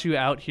we brought you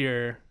out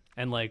here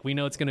and like we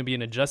know it's going to be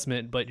an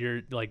adjustment, but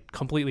you're like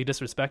completely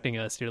disrespecting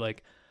us. You're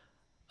like,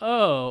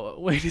 oh,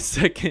 wait a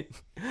second.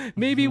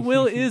 Maybe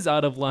Will is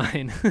out of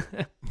line.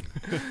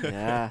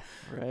 Yeah,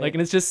 right. Like,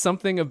 and it's just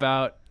something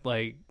about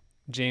like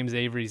James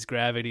Avery's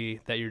gravity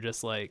that you're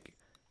just like,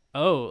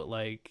 oh,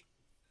 like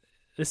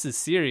this is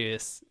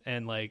serious.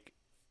 And like,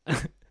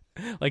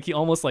 like he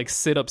almost like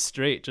sit up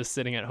straight just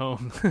sitting at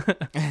home.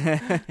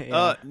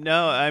 Yeah.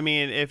 No, I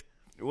mean,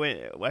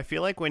 I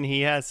feel like when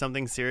he has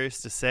something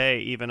serious to say,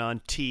 even on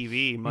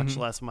TV, much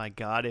less, my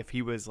God, if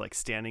he was like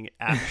standing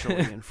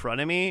actually in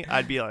front of me,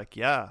 I'd be like,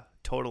 yeah,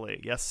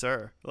 totally. Yes,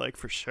 sir. Like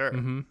for sure.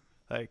 Mm-hmm.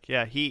 Like,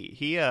 yeah,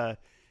 he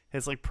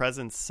his like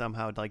presence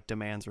somehow like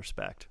demands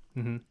respect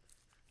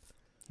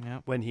Yeah.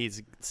 when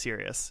he's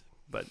serious,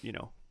 but you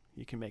know,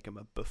 you can make him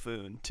a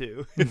buffoon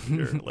too if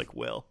you're like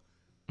Will.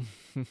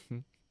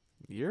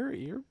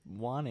 You're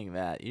wanting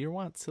that. You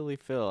want silly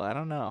Phil. I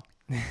don't know.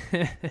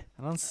 I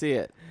don't see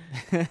it.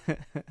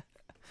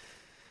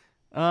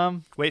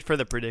 Wait for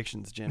the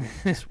predictions, Jimmy.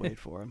 Just wait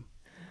for them.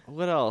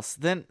 What else?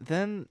 Then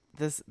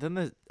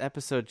the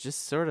episode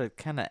just sort of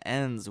kind of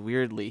ends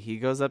weirdly. He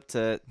goes up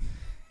to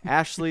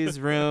Ashley's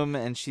room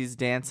and she's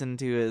listening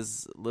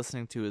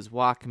to his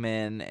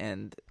Walkman,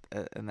 and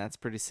that's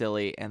pretty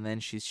silly. And then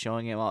she's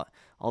showing him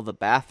all the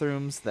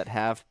bathrooms that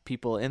have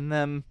people in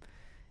them,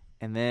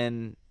 and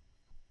then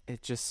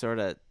it just sort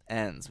of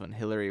ends when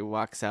Hillary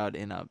walks out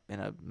in a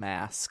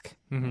mask,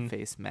 a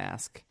face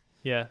mask.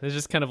 Yeah, there's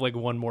just kind of like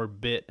one more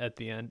bit at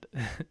the end.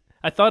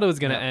 I thought it was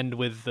going to end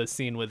with the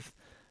scene with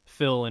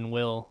Phil and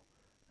Will.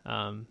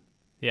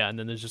 Yeah, and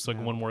then there's just like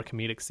one more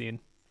comedic scene.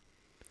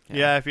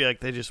 Yeah, I feel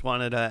like they just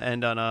wanted to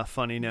end on a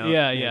funny note.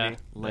 Yeah, maybe. yeah.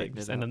 Lighten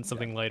Just it end up. on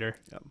something lighter.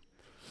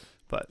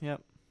 But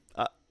Yep.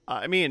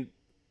 I mean,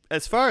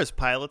 as far as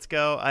pilots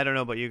go, I don't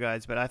know about you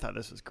guys, but I thought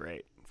this was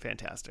great.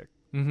 Fantastic.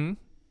 Mm-hmm.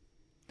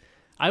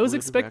 I was Would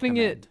expecting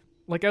recommend. it,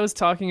 like I was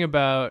talking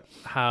about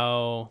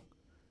how,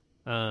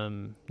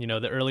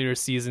 the earlier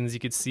seasons you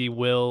could see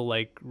Will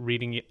like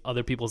reading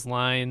other people's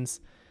lines.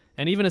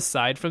 And even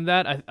aside from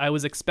that, I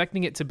was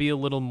expecting it to be a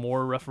little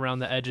more rough around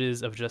the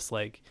edges of just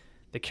like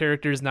the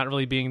characters not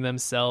really being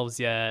themselves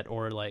yet,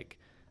 or like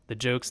the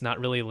jokes not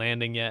really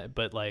landing yet.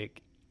 But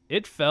like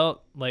it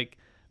felt like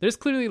there's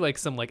clearly like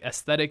some like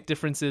aesthetic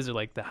differences, or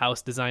like the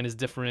house design is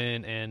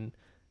different and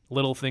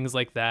little things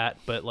like that.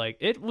 But like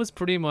it was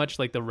pretty much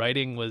like the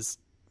writing was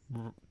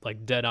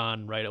like dead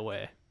on right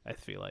away, I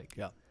feel like.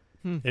 Yeah.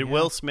 And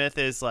Will Smith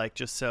is like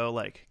just so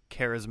like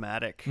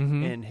charismatic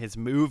in his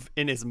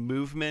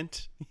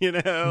movement,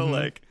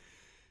 like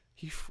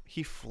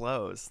he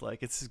flows,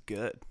 like it's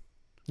good.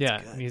 Yeah,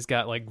 good. and he's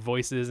got like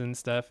voices and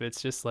stuff.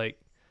 It's just like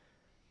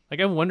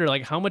I wonder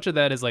like how much of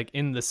that is like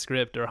in the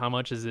script, or how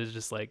much is it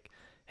just like,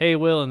 hey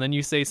Will, and then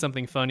you say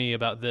something funny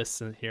about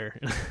this and here.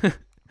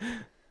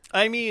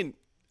 I mean,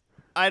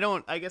 I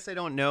guess I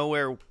don't know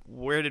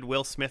where did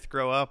Will Smith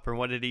grow up or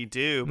what did he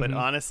do, but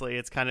honestly,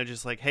 it's kind of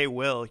just like, hey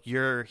Will,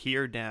 you're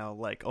here now,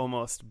 like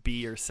almost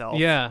be yourself.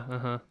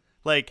 Yeah,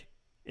 Like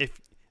if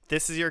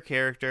this is your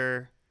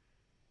character,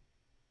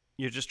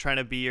 you're just trying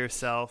to be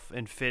yourself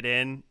and fit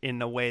in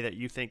the way that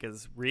you think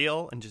is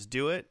real and just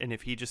do it. And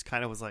if he just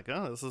kind of was like,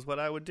 oh, this is what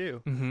I would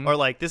do, or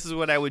like this is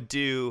what I would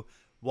do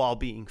while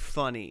being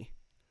funny,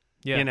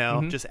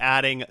 yeah, just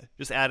adding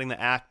the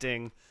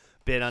acting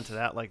bit onto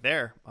that, like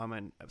there, I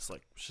mean, I was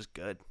like, it's just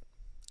good.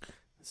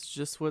 It's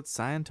just what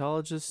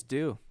Scientologists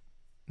do.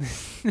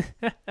 Is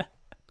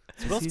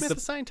Will He's Smith the a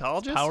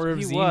Scientologist? power of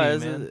He Zini,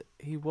 was. man.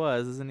 He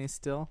was, isn't he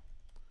still?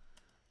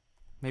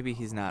 Maybe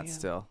he's not man.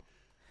 still.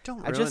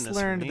 Don't I ruin just this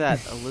for learned me. that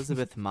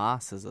Elizabeth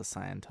Moss is a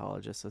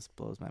Scientologist. This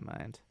blows my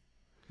mind.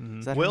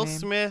 Is that her Will name?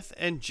 Smith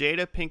and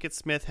Jada Pinkett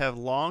Smith have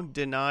long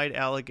denied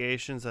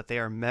allegations that they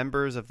are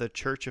members of the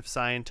Church of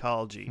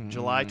Scientology.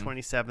 July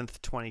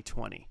 27th,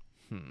 2020.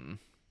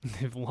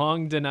 They've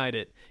long denied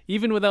it,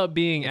 even without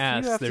being If you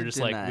asked. have They're to just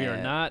like, deny we are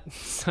it. not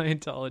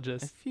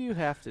Scientologists. If you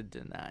have to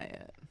deny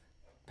it.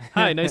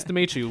 Hi, nice to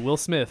meet you, Will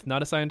Smith,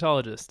 not a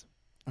Scientologist.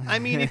 I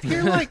mean, if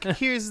you're like,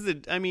 here's the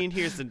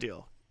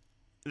deal.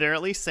 They're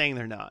at least saying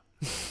they're not.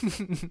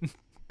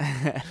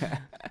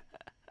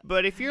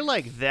 But if you're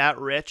like that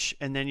rich,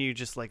 and then you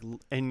just like,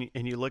 and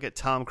you look at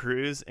Tom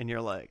Cruise, and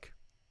you're like,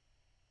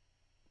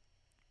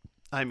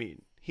 I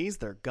mean, he's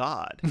their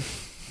god.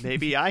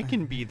 Maybe I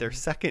can be their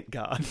second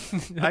god.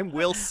 I'm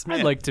Will Smith.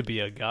 I'd like to be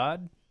a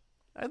god.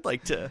 I'd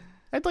like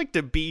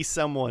to be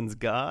someone's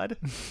god.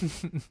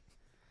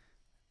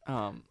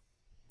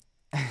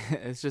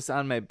 It's just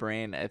on my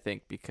brain, I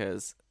think,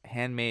 because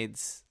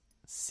Handmaid's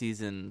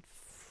season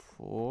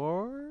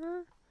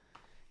 4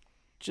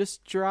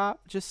 just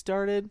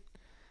started,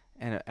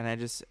 and I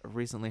just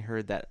recently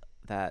heard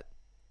that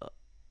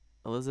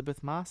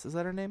Elizabeth Moss, is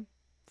that her name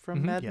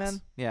from Mad Yes.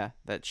 Men? Yeah,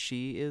 that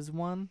she is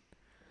one,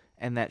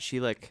 and that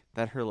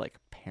that her like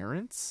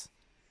parents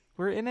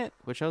were in it,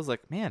 which I was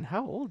like, man,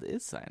 how old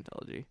is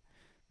Scientology?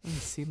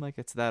 Doesn't seem like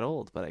it's that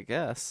old, but I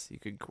guess you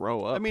could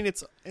grow up. I mean,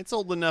 it's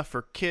old enough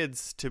for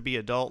kids to be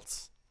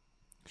adults.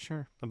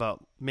 Sure.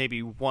 About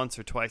maybe once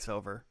or twice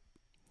over.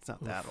 It's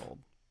not that old.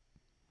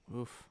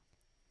 Oof.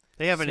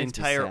 They have an Makes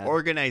me entire sad.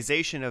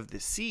 organization of the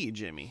sea,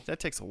 Jimmy. That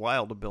takes a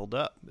while to build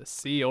up. The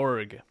Sea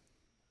Org.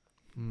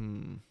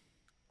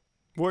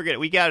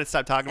 We got to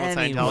stop talking about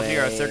Scientology,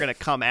 or else they're going to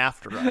come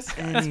after us.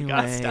 Guys. We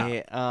got to stop.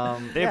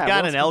 Anyway, They've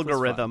got an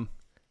algorithm.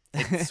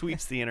 It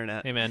sweeps the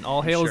internet. Hey man,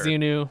 all hail Sure.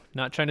 Xenu.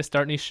 Not trying to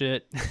start any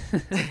shit.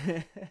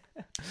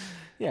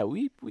 Yeah,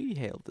 we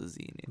hailed the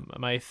Xenu.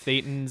 My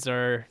Thetans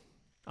are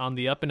on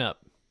the up and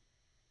up.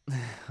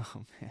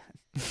 Oh man.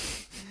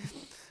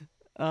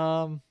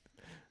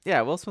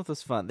 Yeah, Will Smith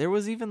was fun. There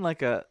was even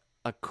like a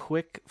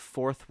quick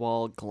fourth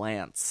wall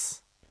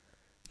glance.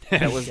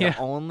 That was Yeah, the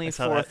only I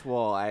saw fourth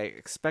wall. I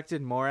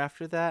expected more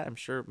after that. I'm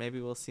sure maybe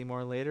we'll see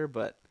more later,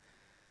 but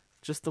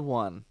just the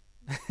one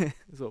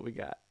is what we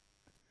got.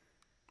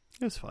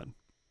 It was fun.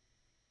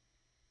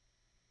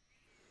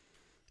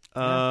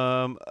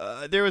 Yeah.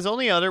 There was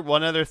only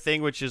one other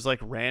thing, which is like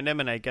random,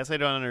 and I guess I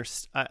don't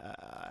understand.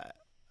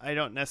 I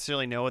don't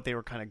necessarily know what they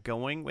were kind of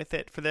going with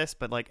it for this,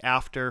 but like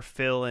after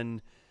Phil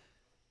and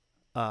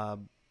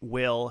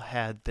Will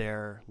had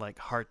their like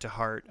heart to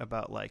heart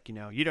about like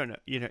you don't know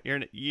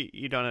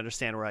you don't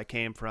understand where I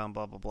came from,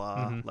 blah blah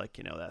blah, like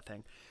that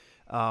thing.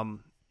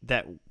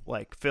 That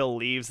like Phil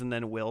leaves and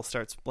then Will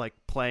starts like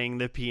playing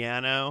the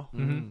piano,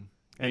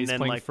 And he's then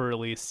playing like for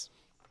Elise.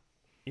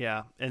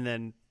 yeah, and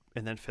then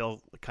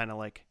Phil kind of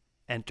like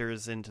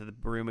enters into the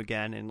room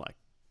again and like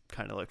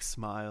kind of like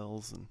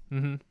smiles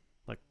and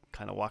like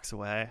kind of walks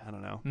away. I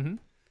don't know.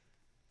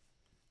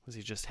 Was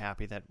he just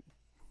happy that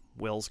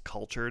Will's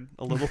cultured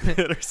a little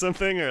bit or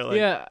something? Or like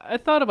Yeah, I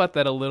thought about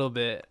that a little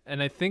bit,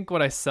 and I think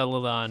what I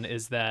settled on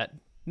is that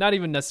not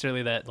even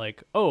necessarily that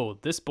like, oh,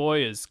 this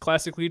boy is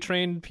classically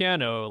trained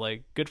piano,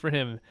 like good for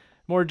him.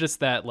 More just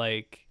that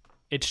like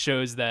it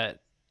shows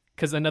that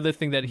because another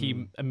thing that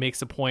he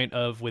makes a point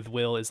of with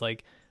Will is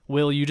like,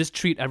 Will, you just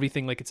treat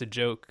everything like it's a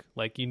joke.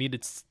 Like you need to,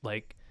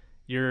 like,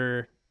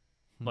 you're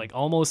like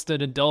almost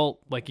an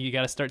adult. Like you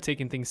got to start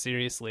taking things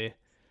seriously.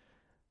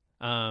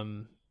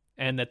 And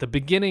at the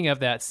beginning of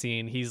that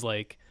scene, he's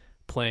like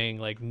playing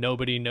like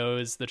Nobody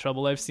Knows the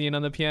Trouble I've Seen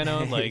on the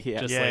piano, like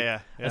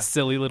a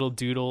silly little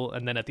doodle.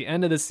 And then at the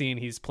end of the scene,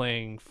 he's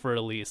playing Fleur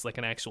de Lis, like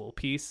an actual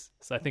piece.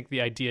 So I think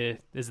the idea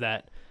is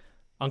that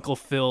Uncle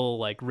Phil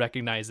like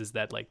recognizes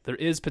that like there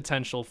is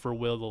potential for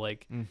Will to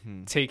like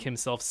take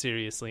himself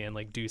seriously and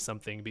like do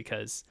something,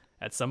 because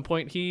at some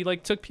point he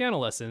like took piano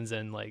lessons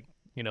and like,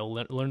 you know,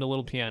 learned a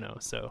little piano.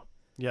 So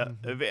yeah,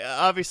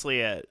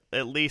 obviously at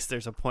least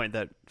there's a point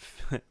that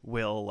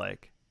Will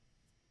like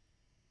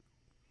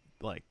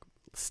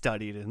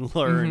studied and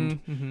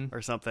learned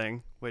or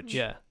something, which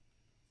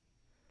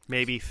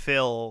maybe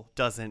Phil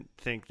doesn't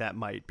think that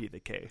might be the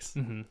case.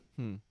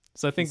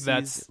 So I think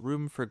that's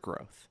room for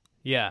growth.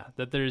 Yeah,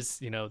 that there's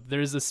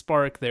a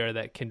spark there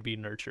that can be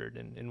nurtured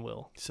in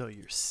Will. So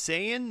you're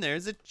saying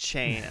there's a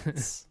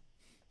chance.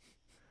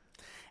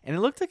 And it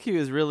looked like he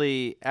was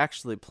really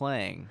actually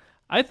playing.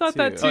 I thought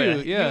that too.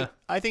 Oh, yeah.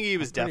 I think he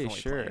was definitely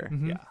sure.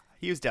 playing. Yeah,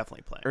 he was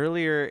definitely playing.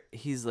 Earlier,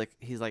 he's like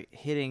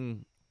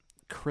hitting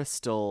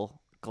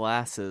crystal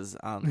glasses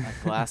on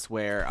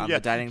glassware on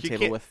the dining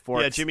table with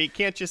forks. Yeah, Jimmy, you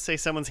can't just say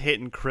someone's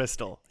hitting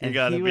crystal. You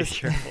gotta be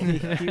careful.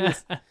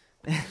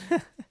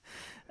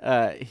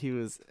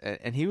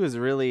 He was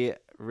really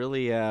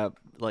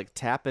like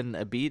tapping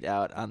a beat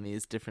out on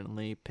these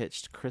differently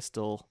pitched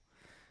crystal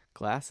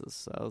glasses.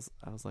 So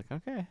I was like,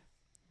 okay,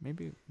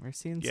 maybe we're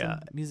seeing some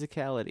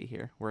musicality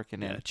here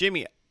working in.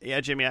 Jimmy, I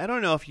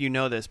don't know if you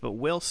know this, but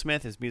Will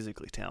Smith is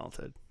musically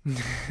talented.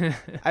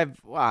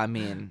 I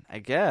mean, I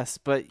guess,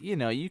 but you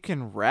know, you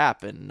can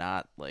rap and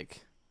not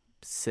like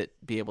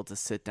be able to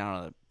sit down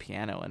on a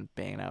piano and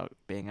bang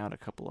out a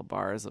couple of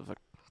bars of a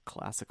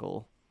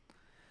classical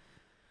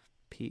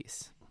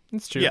piece.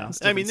 It's true. Yeah,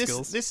 I mean,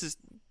 this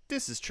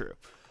is true.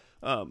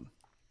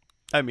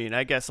 I mean,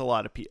 I guess a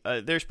lot of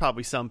people. There's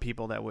probably some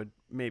people that would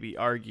maybe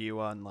argue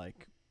on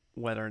like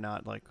whether or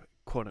not like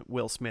quote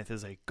Will Smith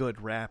is a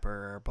good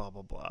rapper or blah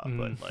blah blah.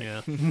 But like,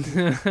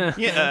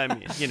 I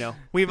mean, you know,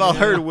 we've all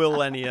heard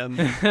Willennium,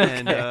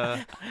 and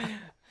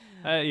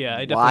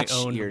I definitely watch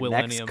own your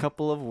Willennium. next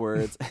couple of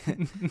words.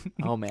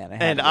 Oh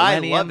man, I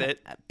love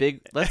it.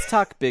 Big. Let's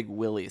talk Big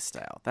Willie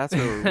style. That's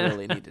what we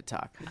really need to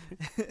talk.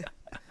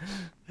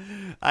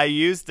 I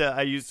used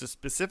a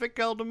specific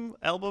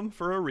album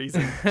for a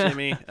reason,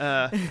 Jimmy.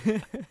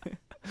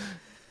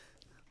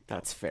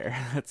 That's fair.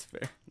 That's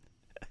fair.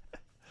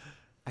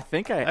 I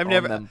think I've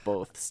own them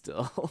both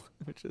still,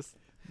 which is.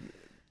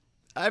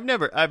 I've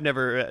never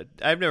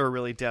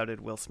really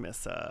doubted Will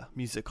Smith's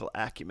musical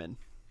acumen.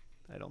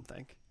 I don't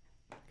think.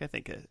 I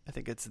think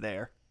it's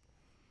there.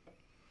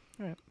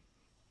 All right.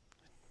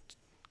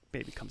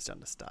 Maybe comes down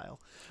to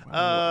style.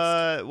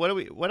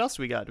 What else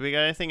do we got? Do we got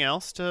anything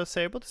else to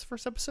say about this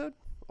first episode,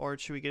 or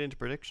should we get into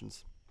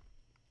predictions?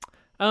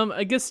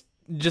 I guess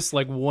just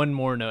like one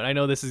more note. I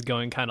know this is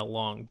going kind of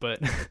long,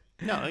 but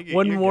no,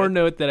 one more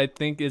note that I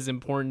think is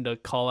important to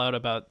call out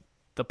about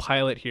the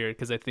pilot here,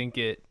 because I think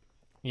it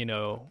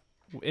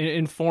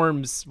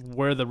informs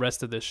where the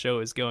rest of this show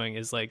is going.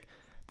 Is like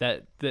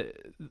that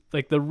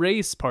the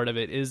race part of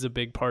it is a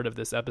big part of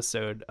this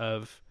episode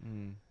of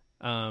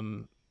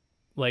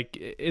like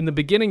in the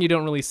beginning you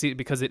don't really see it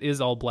because it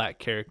is all black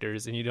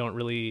characters, and you don't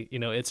really,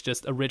 it's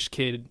just a rich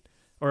kid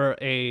or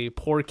a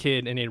poor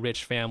kid in a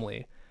rich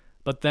family.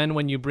 But then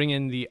when you bring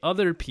in the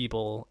other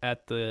people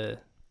at the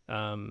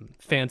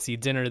fancy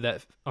dinner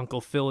that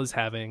Uncle Phil is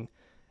having,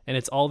 and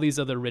it's all these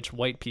other rich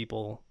white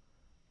people,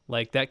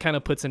 like that kind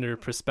of puts into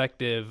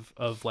perspective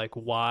of like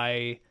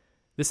why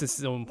this is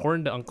so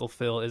important to Uncle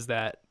Phil, is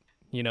that,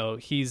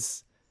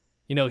 he's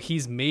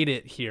made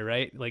it here,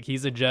 right? Like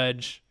he's a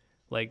judge,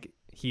 like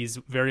he's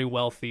very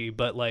wealthy,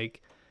 but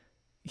like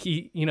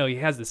he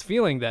has this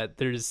feeling that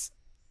there's,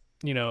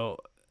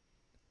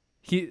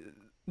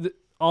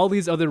 all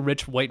these other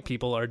rich white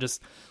people are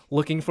just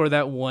looking for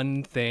that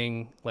one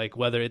thing, like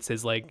whether it's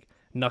his like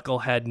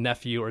knucklehead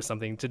nephew or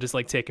something, to just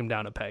like take him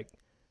down a peg,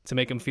 to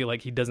make him feel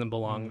like he doesn't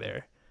belong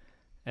there.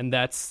 And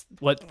that's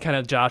what kind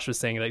of Josh was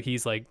saying, that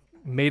he's like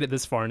made it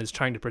this far and is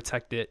trying to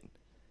protect it.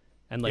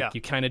 And like,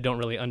 you kind of don't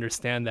really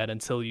understand that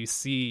until you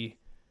see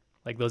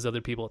like those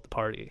other people at the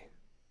party.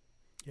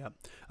 Yeah.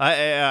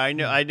 I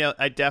know.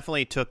 I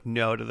definitely took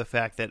note of the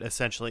fact that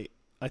essentially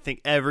I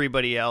think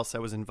everybody else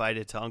that was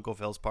invited to Uncle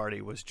Phil's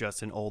party was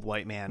just an old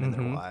white man and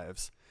their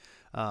wives.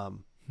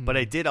 But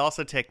I did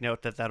also take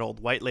note that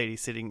old white lady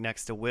sitting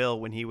next to Will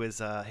when he was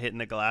hitting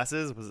the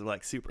glasses was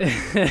like super.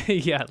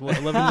 Yeah,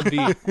 loving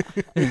the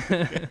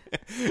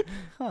beat.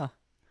 Huh.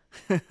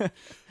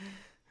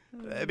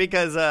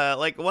 Because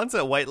like once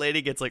a white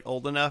lady gets like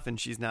old enough and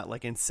she's not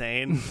like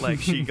insane,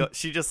 like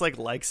she just like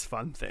likes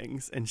fun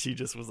things, and she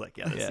just was like,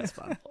 this is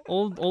fun.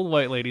 Old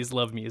white ladies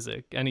love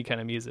music, any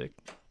kind of music.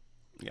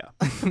 Yeah.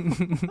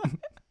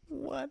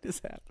 What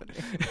is happening?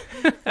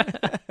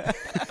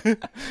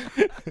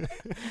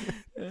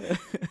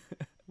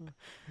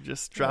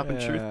 Just dropping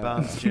truth Yeah.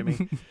 bombs,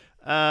 Jimmy.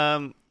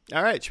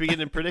 All right, should we get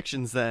into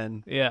predictions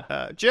then?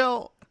 Yeah.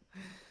 Jill,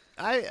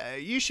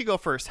 you should go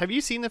first. Have you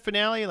seen the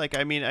finale? Like,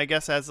 I mean, I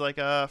guess as like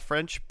a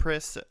French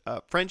Prince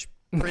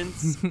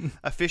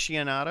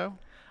aficionado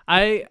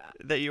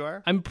that you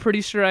are. I'm pretty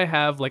sure I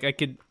have, like, I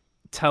could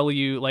tell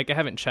you, like, I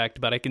haven't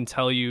checked, but I can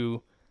tell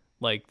you,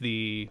 like,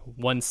 the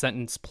one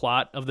sentence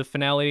plot of the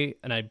finale,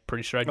 and I'm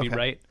pretty sure I'd be Okay.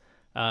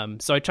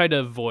 right. So I tried to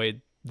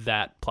avoid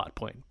that plot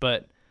point,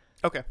 but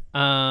Okay.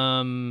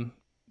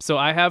 so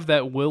I have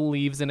that Will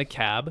leaves in a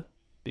cab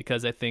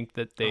because I think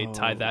that they Oh.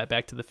 tied that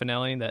back to the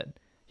finale, that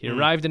he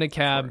arrived in a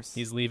cab, course.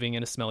 he's leaving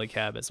in a smelly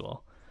cab as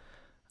well.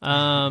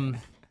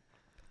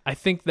 I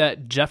think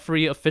that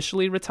Jeffrey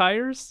officially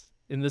retires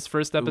in this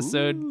first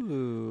episode.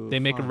 Ooh, They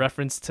make a fun.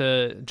 reference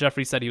to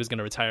Jeffrey said he was going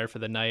to retire for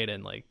the night,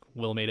 and like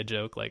Will made a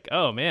joke like,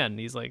 "Oh man,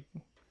 he's like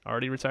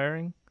already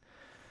retiring."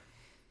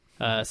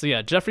 So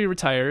yeah, Jeffrey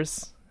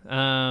retires.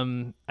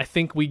 I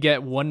think we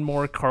get one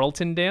more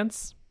Carlton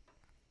dance.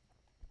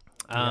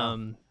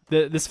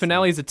 This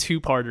finale is a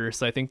two-parter,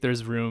 so I think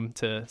there's room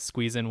to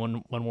squeeze in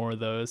one more of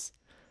those.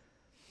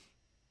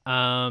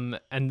 And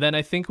then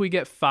I think we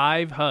get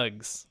 5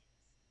 hugs.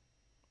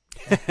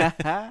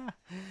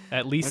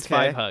 At least Okay.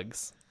 5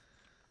 hugs.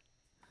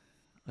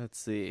 Let's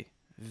see.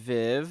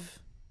 Viv,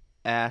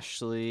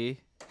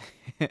 Ashley,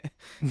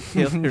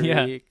 Hillary,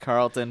 Yeah.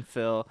 Carlton,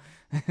 Phil.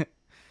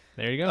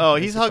 There you go. Oh,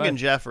 There's he's your hugging 5.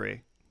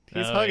 Jeffrey.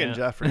 He's Oh, hugging yeah.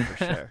 Jeffrey for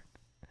sure.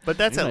 But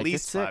that's You at might get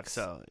least 5, 6.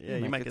 so yeah,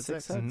 you might get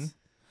 6. hugs.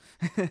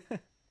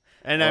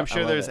 And Well, I'm I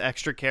sure love there's it.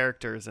 extra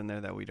characters in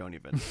there that we won't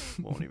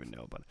even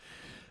know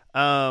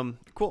about.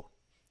 Cool.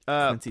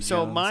 Quincy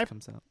So Jones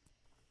comes out.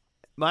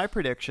 my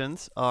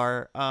predictions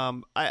are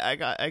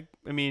I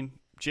mean,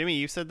 Jimmy,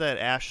 you said that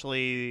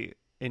Ashley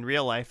in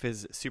real life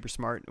is super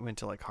smart and went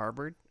to like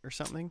Harvard or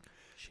something.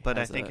 She but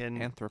I has think an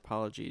in-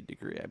 anthropology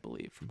degree, I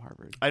believe, from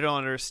Harvard. I don't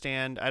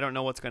understand. I don't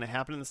know what's going to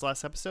happen in this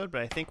last episode, but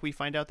I think we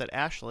find out that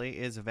Ashley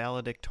is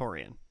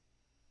valedictorian.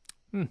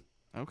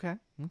 Okay.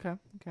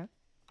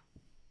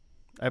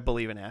 I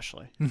believe in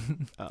Ashley.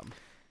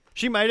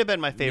 She might have been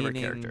my favorite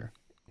Meaning character.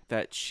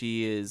 That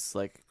she is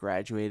like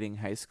graduating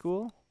high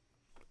school.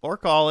 Or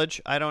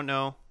college. I don't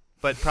know.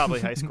 But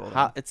probably high school.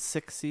 then. It's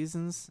 6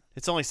 seasons.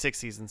 It's only 6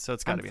 seasons, so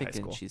it's got I'm to be high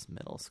thinking school. she's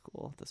middle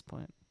school at this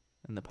point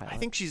in the pilot. I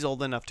think she's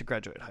old enough to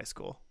graduate high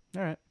school.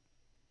 All right.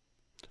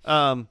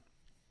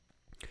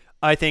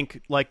 I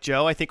think, like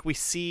Joe, I think we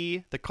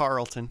see the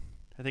Carlton.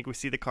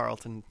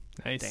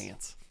 Nice.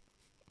 Dance.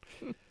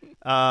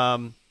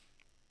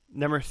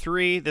 Number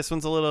 3, this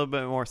one's a little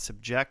bit more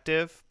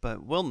subjective,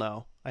 but we'll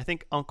know. I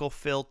think Uncle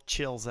Phil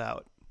chills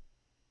out.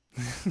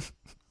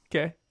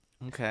 Okay.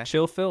 Okay.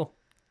 Chill Phil.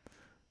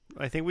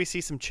 I think we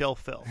see some chill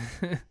Phil.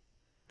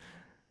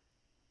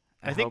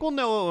 I think hope- we'll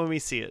know it when we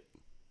see it.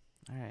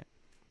 All right.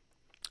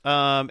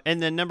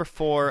 And then number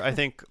 4, I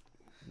think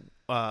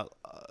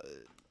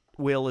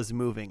Will is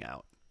moving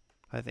out.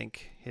 I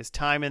think his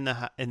time in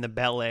the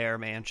Bel Air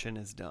mansion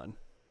is done.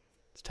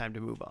 It's time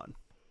to move on.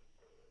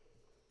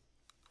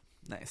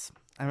 Nice.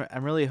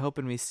 I'm really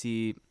hoping we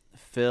see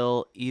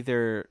Phil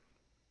either.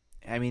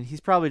 I mean, he's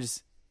probably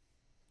just.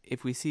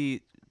 If we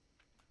see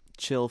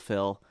chill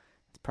Phil,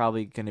 it's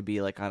probably going to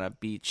be like on a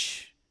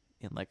beach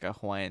in like a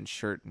Hawaiian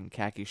shirt and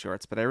khaki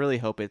shorts. But I really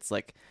hope it's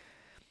like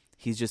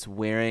he's just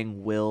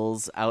wearing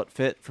Will's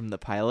outfit from the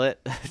pilot,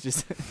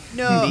 just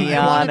No,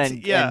 neon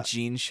and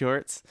jean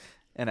shorts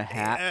and a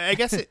hat. I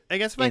guess if I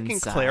can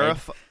Inside.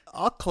 clarify,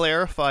 I'll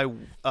clarify.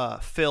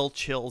 Phil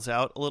chills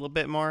out a little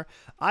bit more.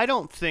 I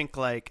don't think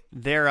like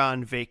they're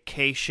on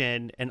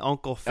vacation and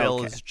Uncle Phil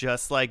Okay. is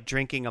just like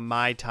drinking a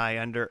Mai Tai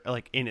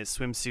in his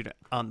swimsuit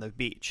on the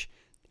beach.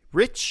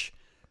 Rich,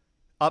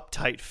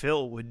 uptight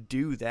Phil would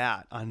do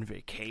that on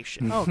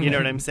vacation. Okay. You know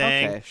what I'm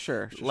saying? Okay,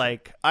 sure.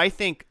 Like I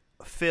think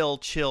Phil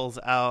chills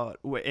out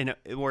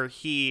where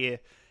he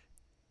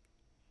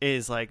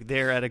is like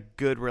they're at a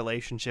good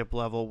relationship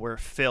level, where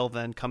Phil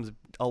then comes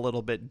a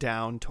little bit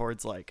down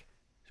towards like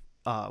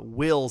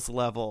Will's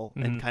level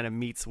and kind of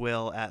meets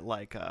Will at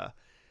like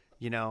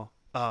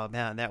oh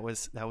man, that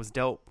was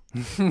dope.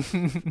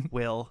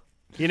 Will,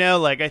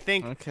 like I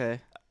think Okay.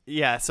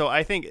 yeah, so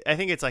I think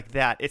it's like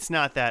that. It's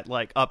not that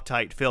like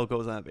uptight Phil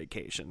goes on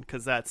vacation,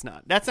 because that's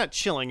not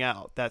chilling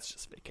out. That's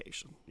just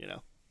vacation,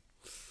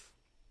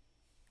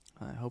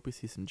 I hope we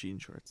see some jean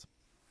shorts.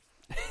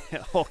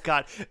 Oh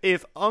God!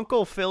 If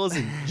Uncle Phil is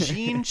in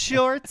jean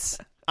shorts,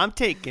 I'm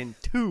taking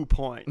 2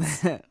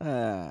 points.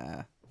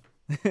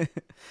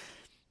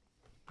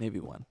 Maybe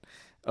 1.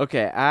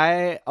 Okay,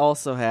 I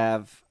also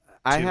have.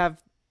 I 2.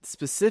 have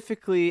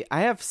specifically.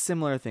 I have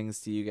similar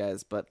things to you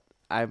guys, but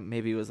I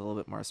maybe was a little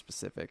bit more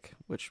specific,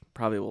 which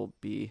probably will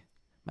be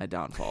my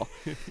downfall.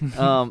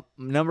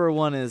 Number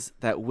 1 is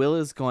that Will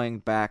is going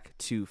back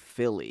to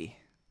Philly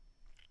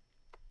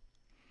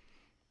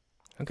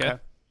Okay.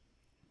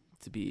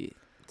 to be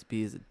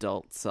his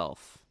adult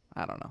self.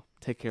 I don't know.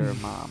 Take care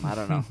of mom. I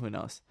don't know. Who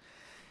knows?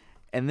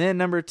 And then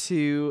number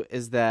 2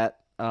 is that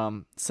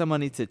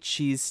someone eats a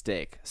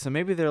cheesesteak. So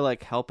maybe they're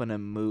like helping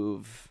him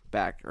move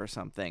back or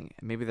something.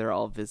 Maybe they're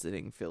all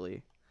visiting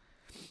Philly.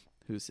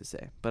 Who's to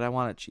say? But I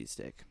want a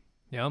cheesesteak.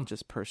 Yum.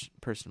 Just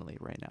personally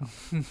right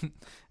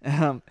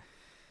now.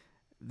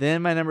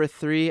 Then my number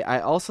 3, I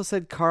also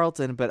said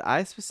Carlton, but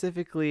I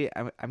specifically,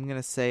 I'm going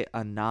to say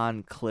a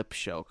non-clip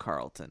show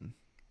Carlton.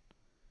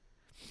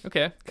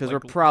 Okay. Because we're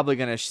probably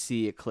going to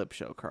see a clip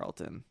show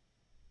Carlton.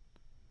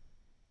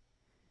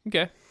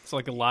 Okay. It's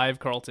like a live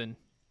Carlton.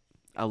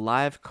 A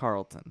live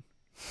Carlton.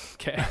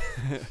 Okay.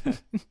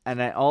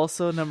 And I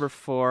also, number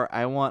 4,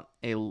 I want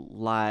a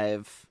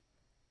live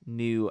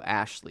new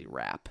Ashley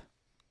rap.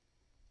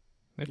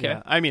 Okay.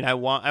 Yeah, I mean, I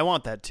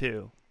want that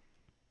too.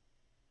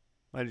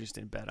 I just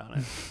didn't bet on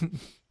it.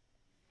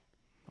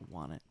 I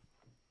want it.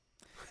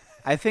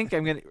 I think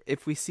I'm gonna.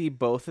 If we see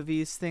both of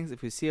these things,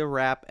 if we see a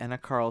rap and a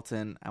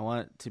Carlton, I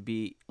want it to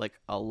be like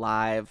a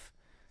live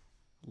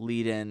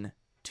lead-in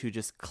to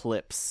just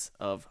clips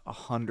of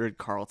 100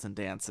 Carlton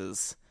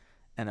dances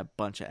and a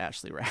bunch of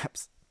Ashley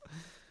raps,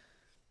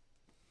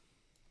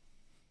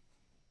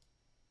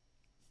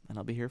 and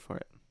I'll be here for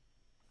it.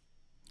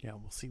 Yeah,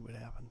 we'll see what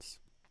happens.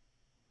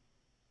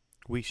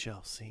 We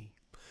shall see.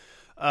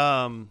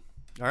 All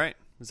right.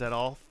 Is that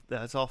all?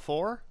 That's all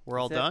 4? We're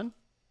all That's it. done?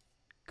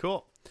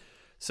 Cool.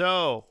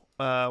 So,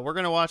 we're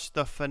going to watch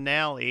the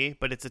finale,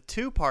 but it's a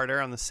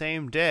 2-parter on the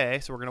same day,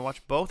 so we're going to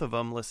watch both of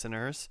them,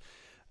 listeners.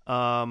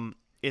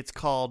 It's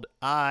called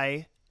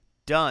I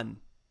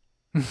Done.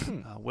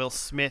 Will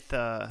Smith...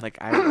 Like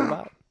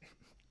iRobot?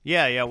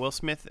 Yeah, Will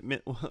Smith...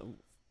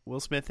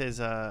 Will Smith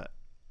is...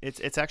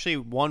 It's actually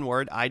one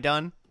word, I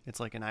Done. It's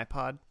like an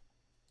iPod.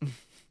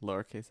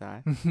 Lowercase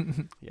I.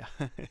 Yeah.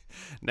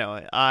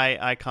 No,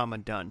 I comma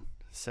done.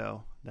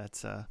 So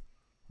that's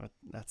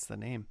the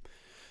name.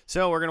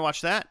 So we're gonna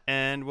watch that,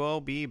 and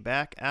we'll be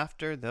back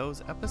after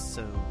those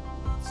episodes.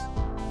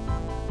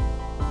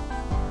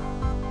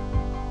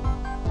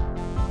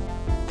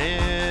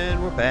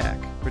 And we're back.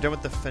 We're done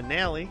with the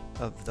finale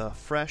of The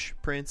Fresh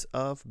Prince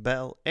of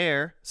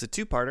Bel-Air. It's a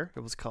 2-parter.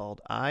 It was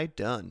called I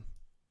Done.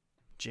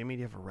 Jimmy, do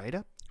you have a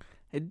write-up?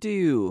 I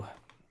do.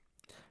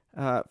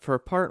 For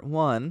part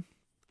 1,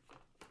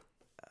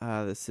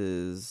 this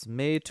is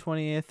May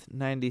 20th,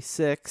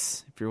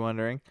 96, if you're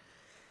wondering.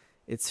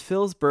 It's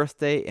Phil's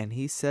birthday, and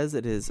he says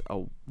it is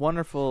a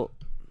wonderful...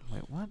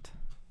 Wait, what?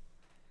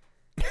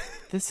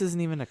 This isn't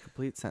even a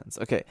complete sentence.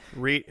 Okay.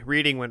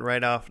 Reading went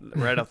right off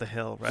the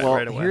hill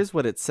right away. Here's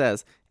what it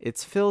says.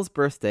 It's Phil's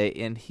birthday,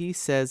 and he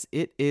says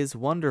it is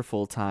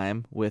wonderful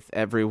time with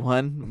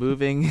everyone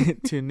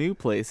moving to new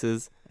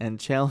places and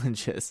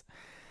challenges.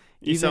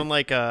 You sound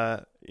like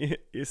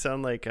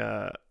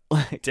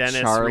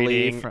Dennis Charlie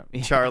reading from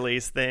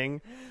Charlie's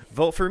thing.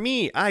 Vote for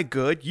me. I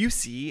good. You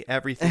see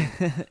everything.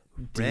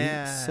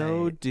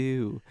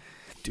 Do.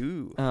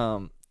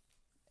 Do.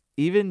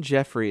 Even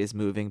Jeffrey is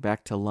moving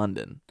back to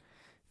London.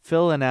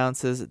 Phil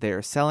announces they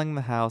are selling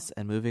the house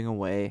and moving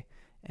away,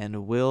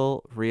 and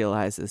Will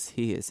realizes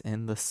he is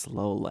in the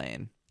slow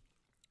lane.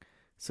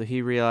 So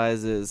he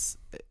realizes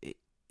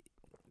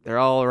they're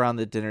all around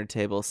the dinner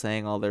table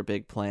saying all their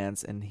big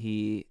plans, and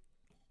he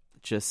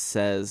just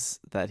says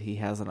that he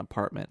has an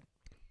apartment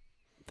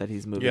that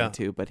he's moving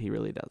to, but he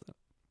really doesn't.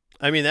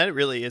 I mean, that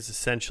really is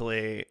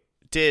essentially...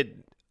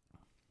 Did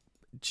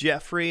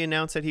Jeffrey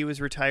announce that he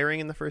was retiring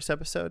in the first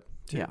episode?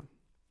 Yeah.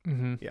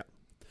 Mm-hmm. Yeah.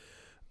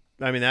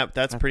 I mean,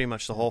 that's pretty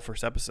much the whole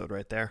first episode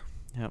right there.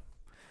 Yep.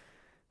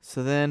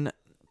 So then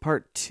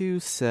part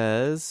 2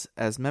 says,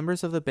 as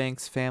members of the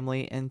Banks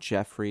family and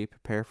Jeffrey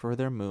prepare for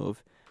their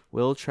move,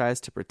 Will tries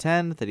to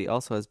pretend that he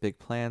also has big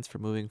plans for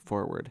moving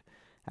forward.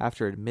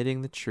 After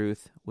admitting the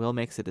truth, Will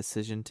makes a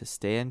decision to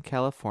stay in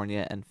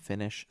California and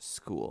finish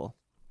school.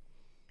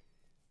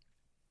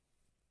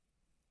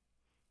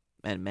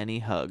 And many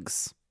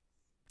hugs.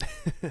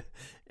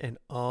 And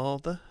all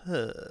the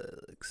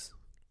hugs.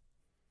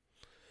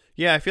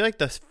 Yeah, I feel like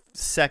the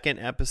second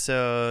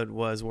episode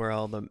was where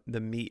all the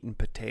meat and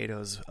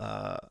potatoes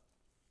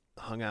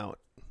hung out.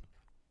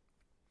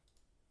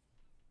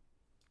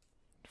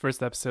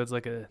 First episode's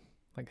like a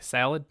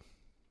salad.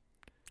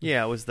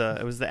 Yeah, it was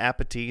the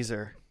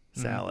appetizer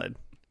salad.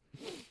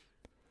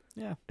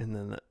 Yeah.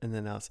 And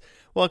then else.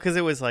 Well, because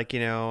it was like,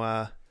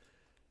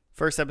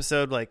 first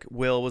episode, like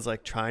Will was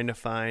like trying to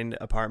find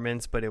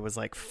apartments, but it was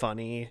like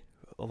funny,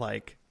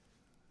 like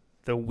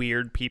the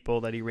weird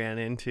people that he ran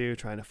into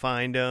trying to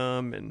find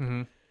them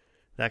and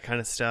that kind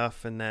of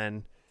stuff. And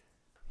then,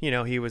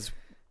 he was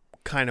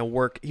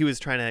he was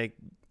trying to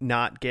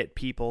not get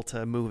people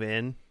to move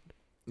in.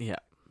 Yeah.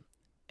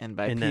 And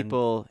by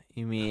people,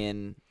 you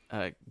mean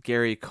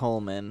Gary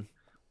Coleman,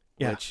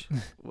 yeah. which,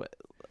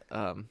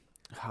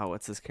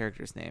 what's his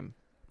character's name?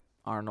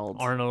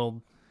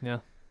 Arnold, yeah.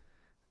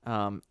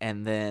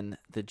 And then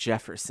the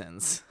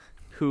Jeffersons,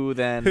 who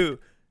then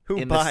who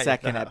in the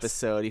second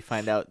episode you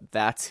find out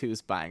that's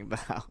who's buying the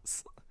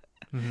house.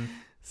 Mm-hmm.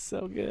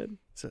 So good.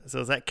 So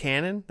is that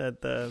canon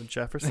that the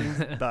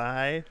Jeffersons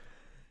buy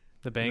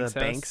the Banks'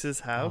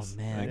 Oh house?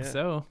 man, I think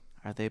so.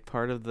 Are they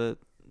part of the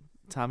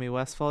Tommy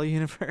Westphall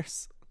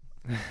universe?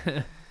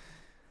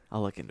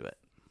 I'll look into it.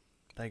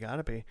 They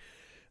gotta be.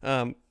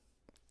 And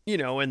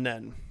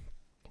then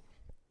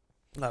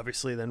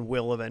obviously then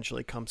Will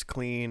eventually comes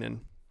clean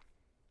and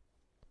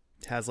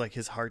has like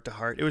his heart to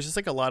heart. It was just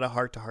like a lot of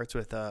heart to hearts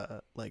with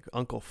like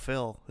Uncle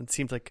Phil. It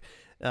seemed like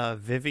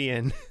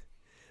Vivian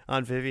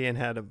Aunt Vivian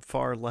had a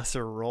far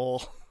lesser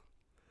role.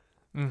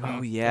 Mhm.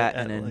 Oh yeah,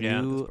 At- and like,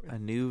 a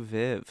new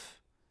Viv.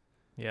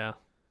 Yeah.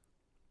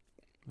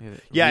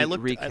 Yeah, I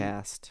looked-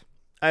 recast.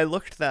 I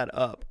looked that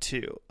up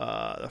too.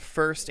 The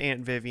first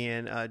Aunt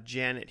Vivian,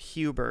 Janet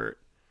Hubert,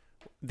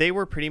 they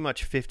were pretty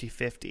much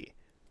 50-50.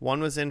 One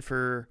was in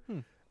for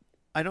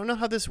I don't know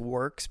how this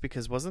works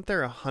because wasn't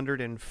there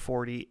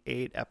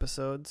 148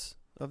 episodes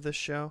of this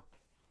show?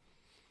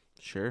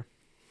 Sure.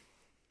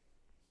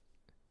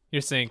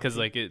 You're saying because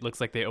like it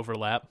looks like they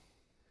overlap.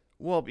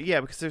 Well, yeah,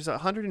 because there's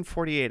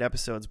 148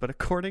 episodes, but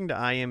according to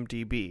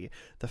IMDb,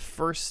 the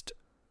first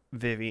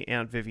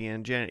Aunt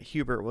Vivian, Janet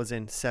Hubert, was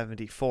in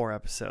 74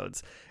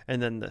 episodes,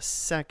 and then the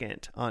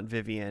second Aunt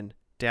Vivian,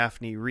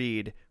 Daphne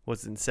Reed,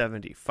 was in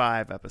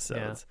 75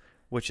 episodes,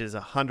 which is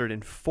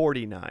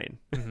 149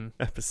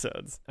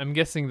 episodes. I'm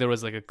guessing there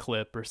was like a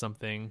clip or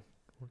something.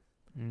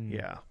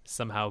 Yeah.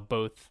 Somehow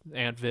both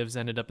Aunt Vivs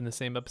ended up in the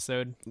same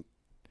episode.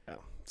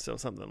 So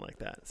something like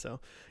that. So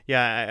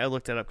yeah, I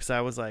looked it up because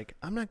I was like,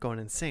 I'm not going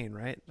insane,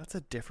 right? That's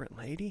a different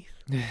lady.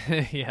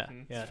 Yeah.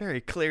 It's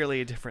very clearly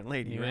a different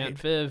lady, New right? Aunt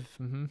Viv.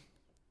 Mm-hmm.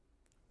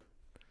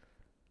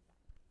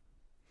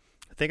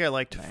 I think I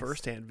liked Nice.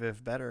 first Aunt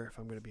Viv better, if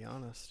I'm going to be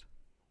honest.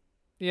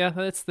 Yeah,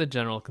 that's the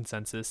general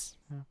consensus.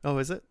 Oh,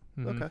 is it?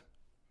 Mhm. Okay,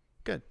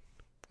 good.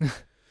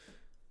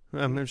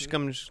 I'm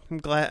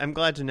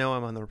glad to know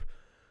I'm on the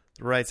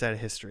right side of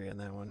history on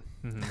that one.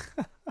 Mhm.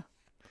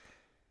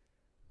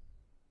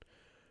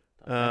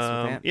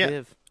 Yeah.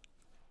 Viv.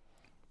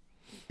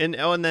 And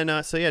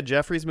then so yeah,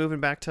 Jeffrey's moving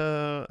back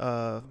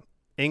to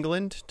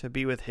England to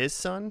be with his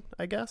son,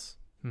 I guess.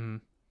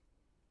 Mhm.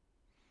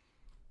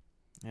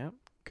 Yep.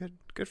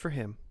 Good for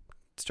him.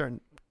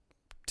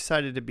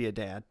 Decided to be a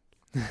dad.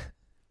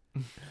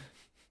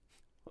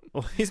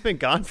 Well, he's been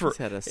gone for. He's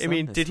had a son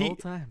mean, this did he- whole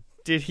time.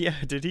 Did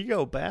he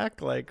go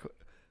back? Like,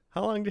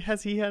 how long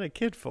has he had a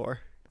kid for?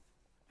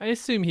 I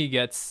assume he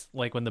gets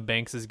like when the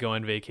Banks is go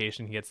on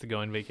vacation, he gets to go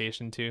on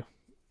vacation too.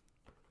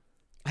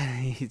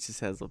 he just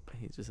has a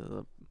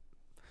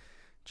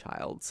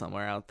child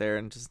somewhere out there,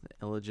 and just an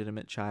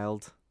illegitimate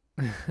child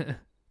Mm-hmm.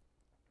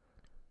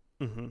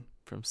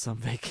 from some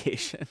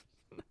vacation.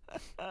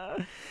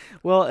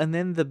 Well, and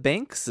then the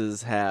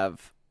Bankses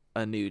have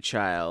a new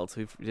child.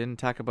 We didn't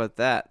talk about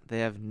that. They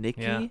have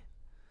Nicky. Yeah.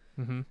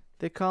 Mm-hmm.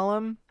 They call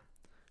him,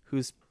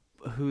 who's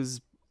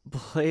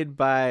played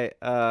by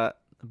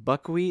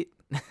Buckwheat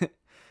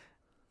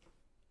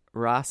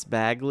Ross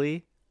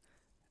Bagley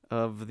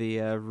of the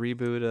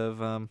reboot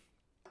of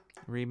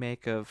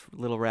remake of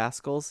Little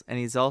Rascals, and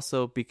he's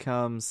also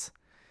becomes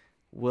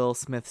Will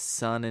Smith's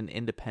son in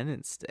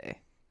Independence Day.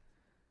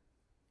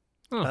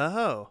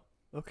 Oh,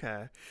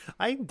 okay.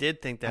 I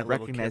did think I that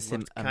little kid recognized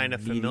him looked kind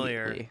of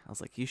familiar. immediately. I was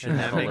like, you should And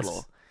have that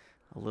makes-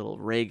 a little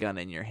ray gun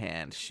in your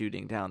hand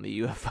shooting down the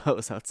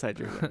UFOs outside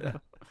your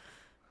window.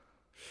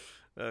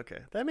 Okay,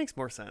 that makes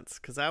more sense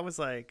because I was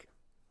like,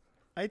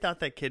 I thought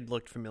that kid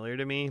looked familiar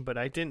to me, but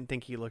I didn't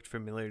think he looked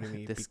familiar to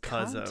me This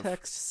because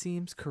context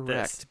seems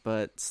correct,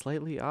 but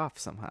slightly off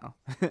somehow.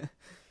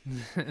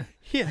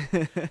 yeah,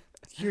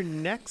 you're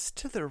next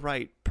to the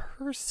right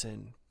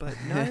person, but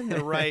not in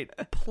the right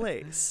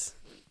place.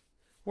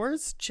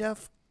 Where's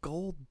Jeff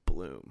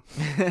Goldblum?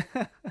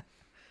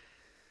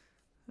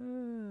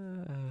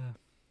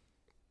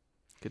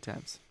 Good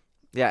times.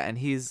 Yeah, and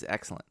he's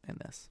excellent in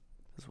this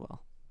as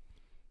well.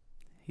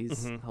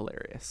 He's Mhm.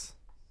 hilarious.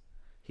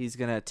 He's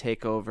gonna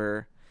take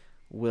over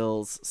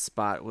Will's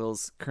spot.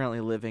 Will's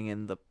currently living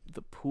in the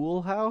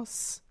pool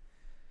house,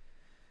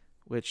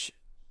 which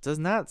does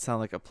not sound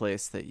like a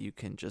place that you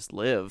can just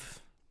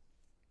live.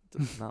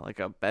 It's not like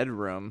a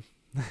bedroom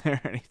or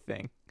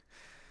anything.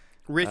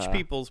 Rich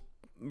people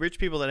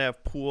that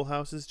have pool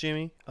houses,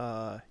 Jimmy.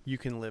 You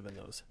can live in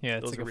those. Yeah,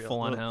 it's Those like are a real.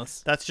 full-on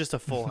house. That's just a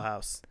full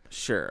house.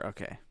 Sure,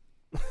 okay.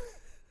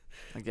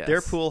 I guess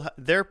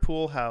Their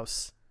pool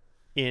house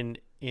in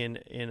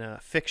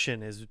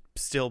fiction is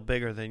still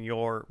bigger than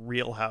your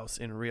real house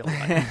in real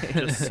life.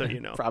 Just so you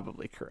know.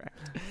 Probably correct.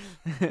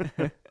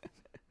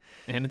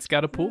 And it's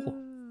got a pool.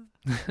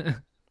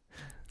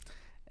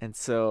 And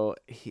so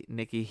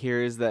Nicky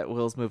hears that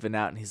Will's moving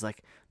out, and he's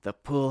like, "The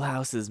pool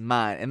house is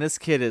mine." And this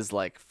kid is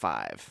like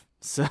 5,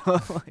 so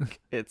like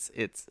it's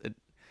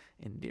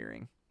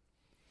endearing.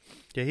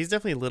 Yeah, he's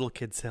definitely little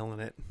kid selling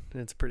it,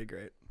 and it's pretty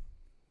great.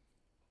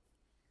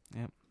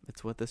 Yep,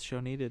 it's what this show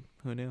needed.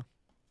 Who knew?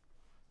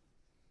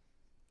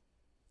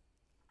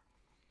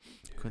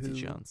 Quincy Who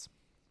Jones.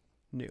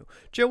 New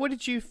Joe, what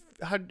did you?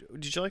 How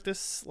did you like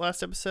this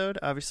last episode?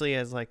 Obviously,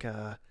 as like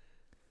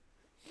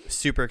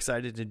super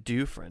excited to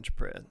do French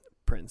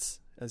Prince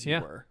as you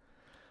Yeah. were.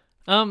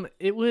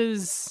 It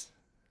was,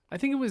 I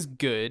think it was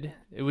good.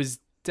 It was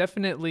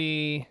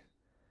definitely,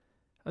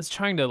 I was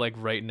trying to like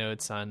write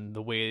notes on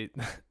the way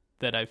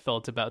that I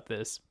felt about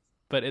this,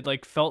 but it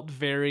like felt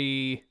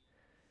very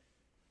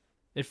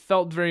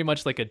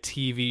much like a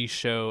TV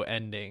show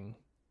ending.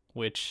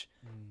 which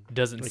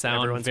doesn't Like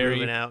sound everyone's very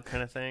moving out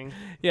kind of thing.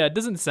 yeah, it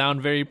doesn't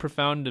sound very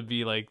profound to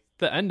be like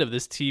the end of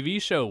this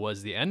TV show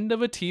was the end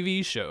of a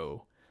TV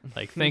show.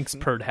 Like, thanks,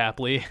 Perd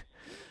Hapley.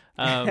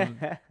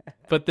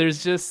 But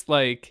there's just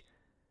like,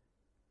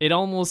 it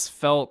almost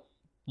felt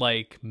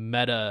like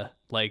meta,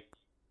 like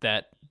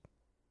that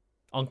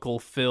Uncle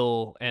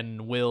Phil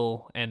and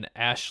Will and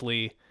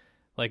Ashley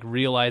like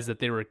realized that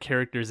they were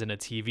characters in a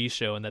TV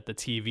show and that the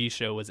TV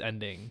show was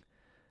ending.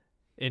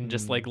 In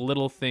just like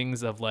little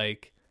things of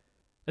like,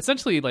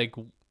 essentially like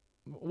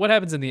what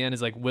happens in the end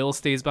is like Will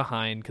stays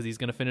behind because he's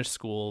going to finish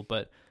school,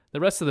 but the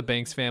rest of the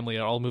Banks family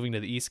are all moving to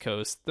the East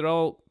Coast. They're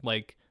all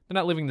like, they're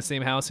not living in the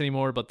same house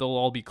anymore, but they'll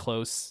all be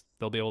close.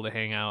 They'll be able to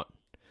hang out.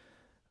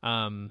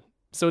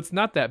 So it's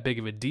not that big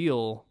of a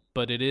deal,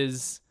 but it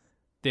is,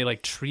 they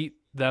like treat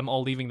them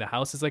all leaving the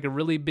house as like a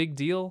really big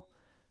deal,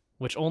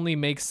 which only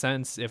makes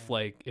sense if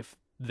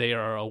they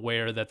are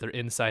aware that they're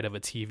inside of a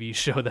TV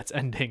show that's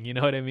ending, you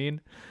know what I mean?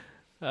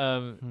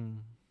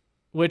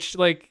 Which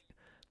like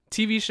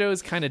TV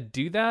shows kind of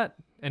do that,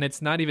 and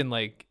it's not even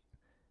like,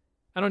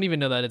 I don't even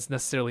know that it's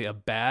necessarily a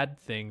bad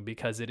thing,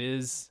 because it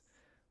is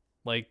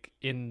like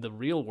in the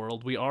real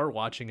world, we are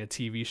watching a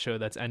TV show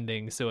that's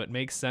ending. So it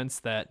makes sense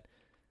that,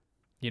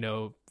 you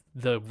know,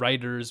 the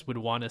writers would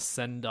want to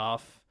send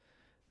off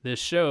this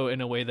show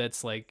in a way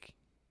that's like,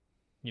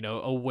 you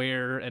know,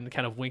 aware and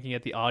kind of winking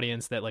at the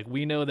audience that like,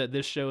 we know that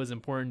this show is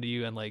important to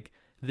you, and like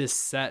this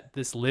set,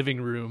 this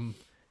living room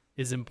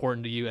is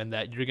important to you, and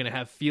that you're going to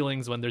have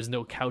feelings when there's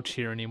no couch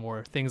here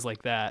anymore. Things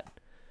like that.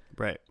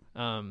 Right.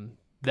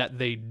 That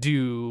they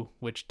do,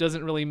 which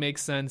doesn't really make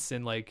sense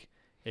in like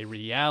a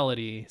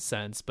reality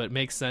sense, but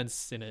makes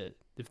sense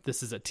if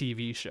this is a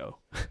TV show.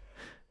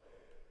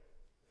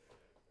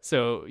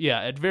 So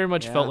yeah, it very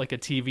much felt like a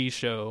TV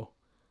show.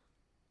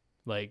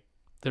 Like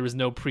there was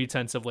no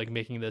pretense of like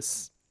making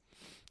this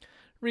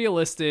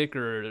realistic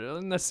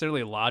or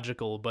necessarily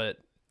logical, but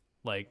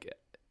like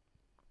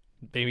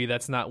maybe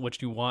that's not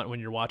what you want when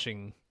you're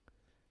watching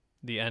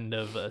the end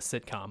of a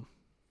sitcom.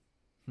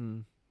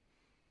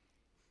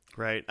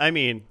 Right. I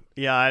mean,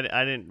 yeah, I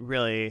didn't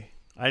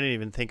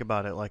even think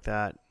about it like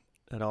that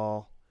at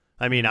all.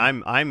 I mean,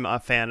 I'm a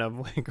fan of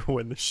like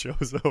when the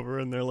show's over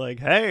and they're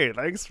like, "Hey,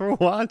 thanks for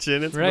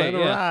watching. It's been a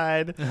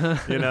ride."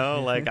 You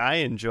know, like I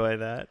enjoy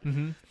that.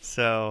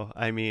 So,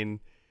 I mean,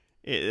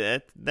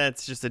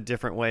 that's just a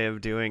different way of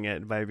doing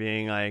it, by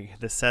being like,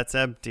 the set's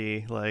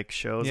empty, like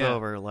show's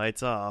over,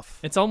 lights off.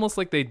 It's almost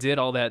like they did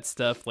all that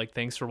stuff, like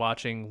thanks for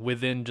watching,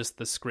 within just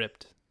the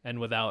script and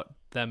without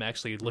them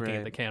actually looking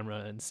at the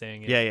camera and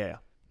saying it. Yeah.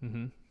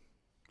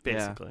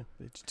 Basically,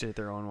 they just did it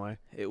their own way.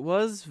 It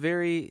was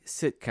very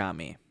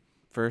sitcom-y,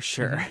 for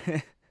sure.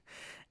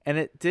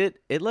 And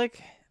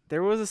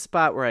there was a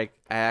spot where I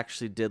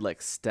actually did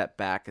like step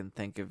back and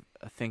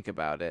think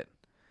about it,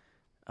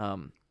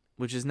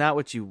 which is not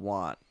what you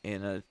want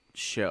in a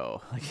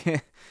show.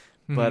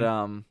 But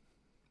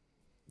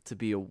to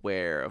be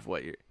aware of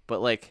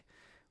but like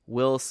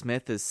Will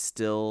Smith is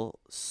still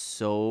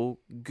so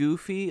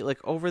goofy, like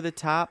over the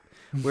top.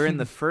 Where in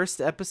the first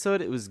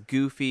episode it was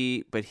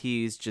goofy, but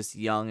he's just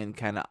young and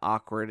kind of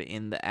awkward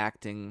in the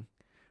acting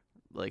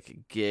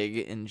like gig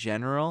in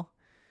general.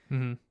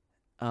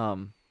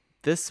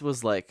 This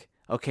was like,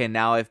 okay,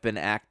 now I've been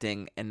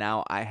acting and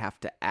now I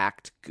have to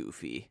act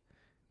goofy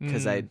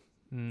because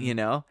you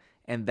know,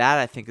 and that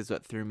I think is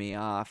what threw me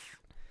off.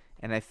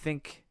 And I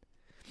think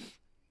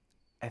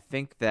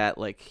that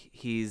like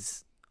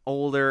he's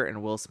older,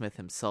 and Will Smith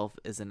himself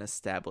is an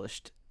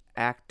established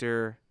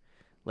actor.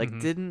 Like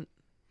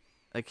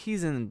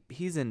he's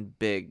in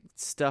big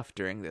stuff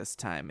during this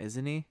time,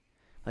 isn't he?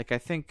 Like I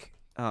think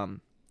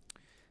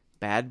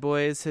Bad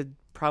Boys had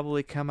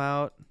probably come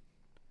out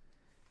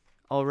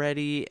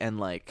already, and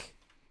like,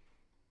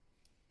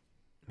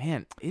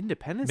 man,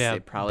 Independence Day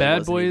probably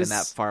wasn't even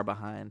that far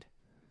behind.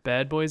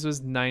 Bad Boys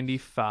was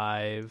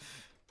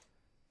 95.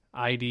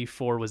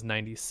 ID4 was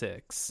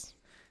 96.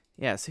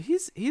 Yeah, so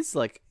he's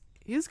like,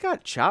 he's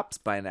got chops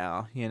by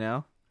now, you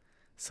know?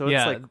 So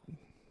it's like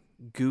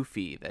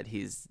goofy that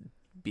he's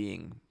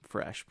being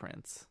Fresh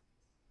Prince.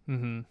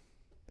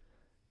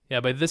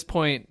 Yeah, by this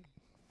point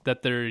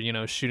that they're, you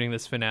know, shooting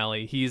this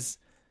finale, he's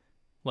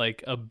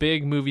like a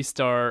big movie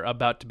star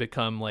about to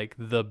become like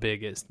the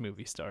biggest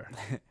movie star.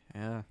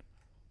 Yeah.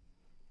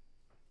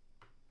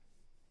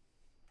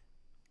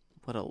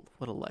 What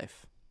a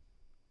life.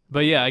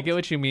 But yeah, I get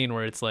what you mean,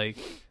 where it's like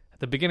at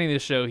the beginning of the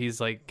show he's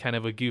like kind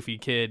of a goofy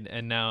kid,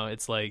 and now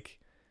it's like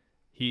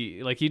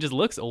he just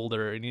looks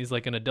older and he's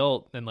like an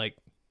adult, and like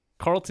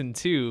Carlton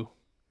too.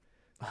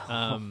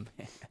 And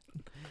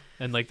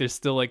like there's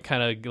still like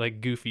kind of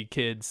like goofy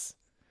kids,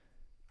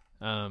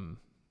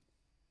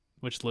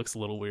 which looks a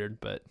little weird,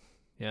 but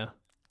yeah.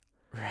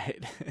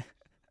 Right.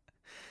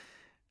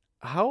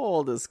 How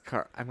old is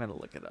I'm gonna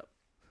look it up.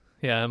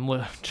 Yeah,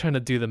 I'm trying to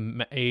do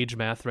the age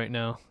math right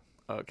now.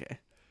 Okay.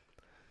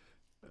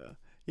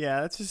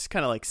 Yeah, that's just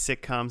kind of like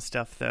sitcom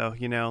stuff, though.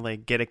 You know,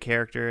 like get a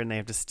character and they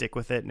have to stick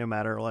with it no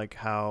matter like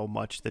how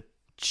much the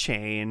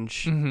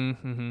change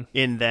Mm-hmm.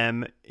 in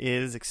them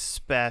is,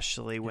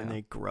 especially when Yeah.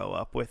 they grow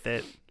up with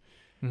it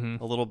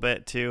Mm-hmm. a little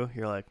bit too.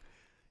 You're like,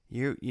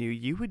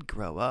 you would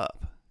grow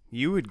up.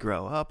 You would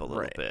grow up a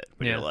little Right. bit,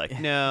 but Yeah. you're like,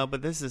 no,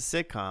 but this is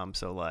a sitcom,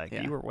 so like,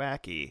 Yeah. you were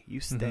wacky. You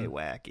stay Mhm.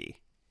 wacky.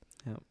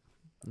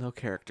 No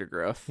character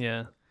growth.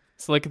 Yeah.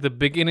 So like at the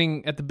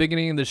beginning of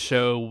the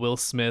show, Will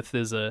Smith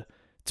is a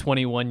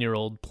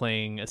 21-year-old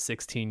playing a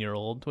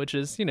 16-year-old, which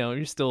is,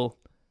 you're still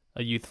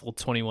a youthful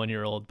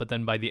 21-year-old, but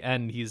then by the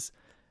end he's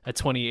a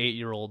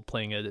 28-year-old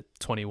playing a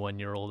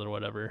 21-year-old or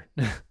whatever.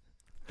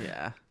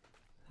 Yeah.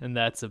 And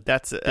that's a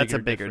That's a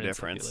bigger difference, I feel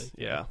difference. like.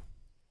 Yeah.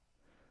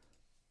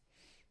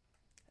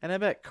 And I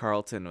bet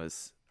Carlton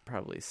was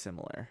probably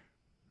similar.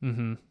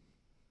 Mm-hmm.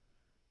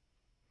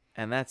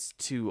 And that's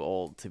too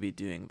old to be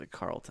doing the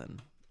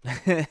Carlton.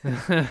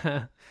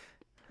 I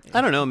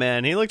don't know,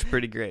 man. He looked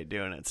pretty great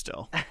doing it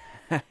still.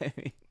 I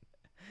mean,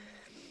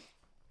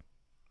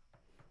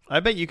 I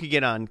bet you could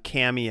get on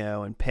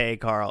Cameo and pay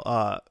Carl.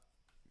 oh,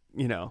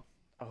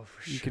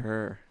 for You could-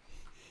 sure.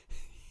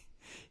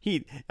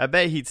 I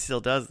bet he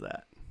still does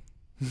that.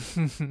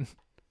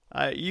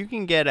 You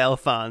can get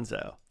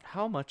Alfonso.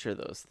 How much are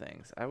those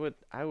things? I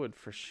would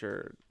for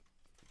sure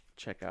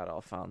check out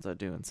Alfonso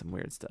doing some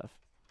weird stuff.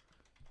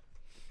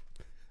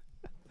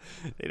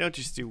 They don't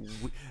just do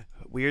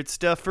weird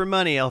stuff for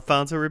money,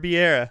 Alfonso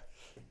Ribeira.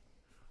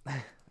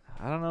 I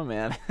don't know,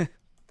 man.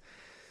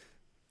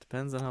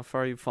 Depends on how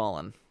far you've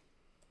fallen.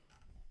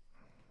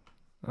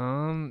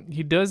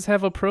 He does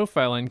have a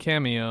profile in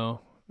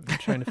Cameo. I'm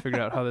trying to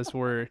figure out how this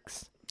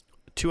works.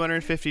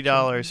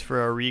 $250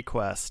 for a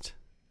request.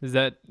 Is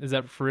that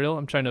for real?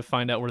 I'm trying to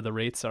find out where the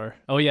rates are.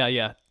 Oh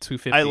yeah,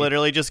 $250. I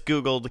literally just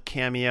Googled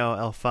Cameo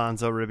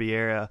Alfonso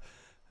Ribeiro,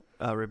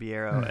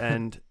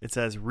 and it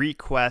says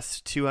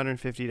request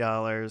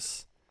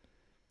 $250.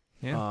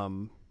 Yeah.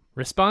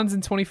 Responds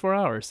in 24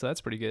 hours, so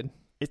that's pretty good.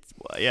 It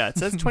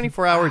says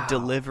 24-hour Wow.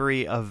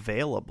 delivery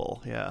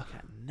available. Yeah.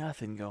 Got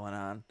nothing going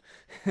on.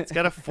 It's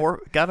got a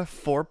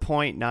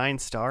 4.9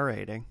 star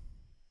rating.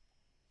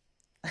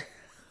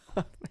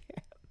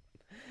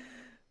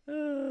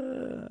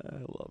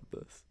 I love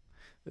this.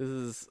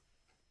 This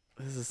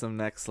is some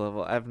next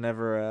level. I've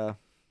never.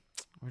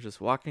 We're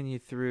just walking you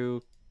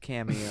through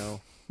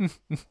Cameo.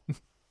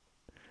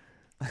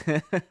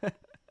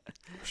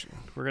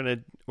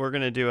 We're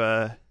gonna do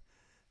a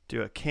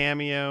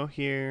cameo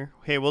here.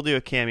 Hey, we'll do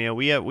a cameo.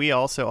 We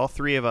also, all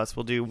three of us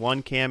will do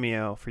one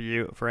cameo for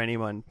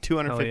anyone.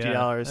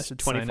 $250, I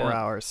should sign 24 up.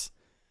 hours.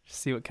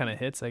 See what kind of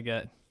hits I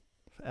get.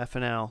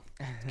 FNL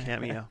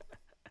cameo.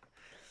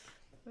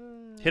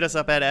 Hit us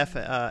up at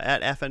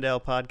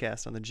FNL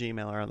podcast on the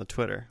Gmail or on the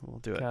Twitter. We'll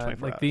do it God,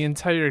 24 like hours. the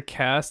entire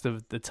cast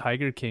of the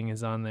Tiger King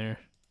is on there.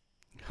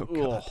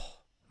 Oh,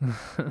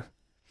 God.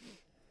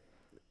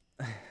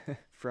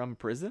 From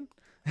prison?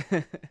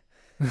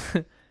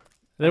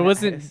 There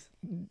wasn't Nice.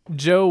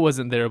 Joe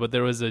wasn't there, but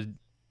there was a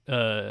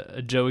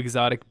Joe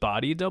Exotic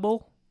body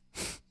double.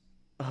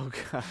 Oh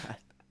God.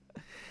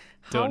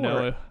 Don't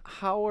know.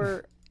 How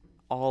are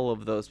all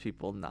of those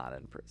people not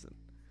in prison?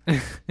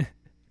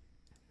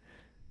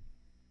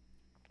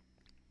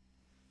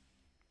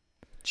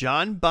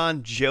 John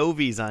Bon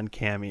Jovi's on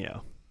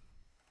Cameo.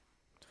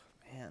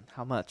 Man,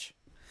 how much?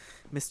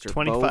 Mr.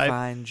 25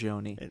 Bovine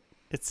Joni.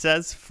 It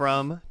says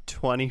from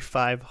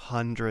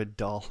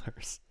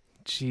 $2,500.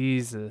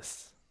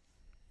 Jesus.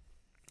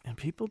 And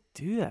people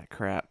do that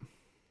crap.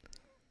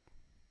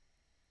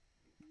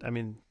 I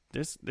mean,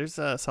 there's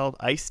a solid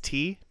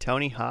Ice-T,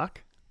 Tony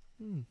Hawk.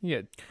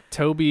 Yeah,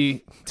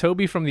 Toby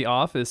from The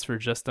Office for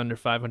just under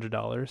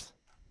 $500.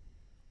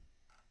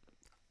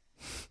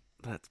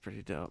 That's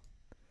pretty dope.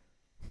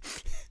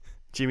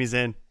 Jimmy's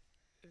in.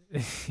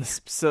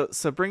 So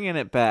bringing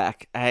it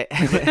back, I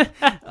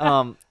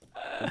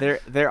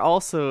there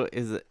also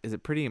is a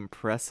pretty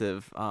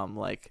impressive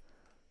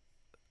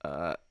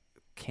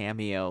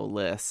cameo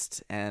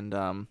list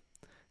and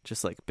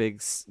just like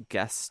big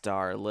guest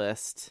star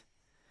list.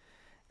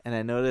 And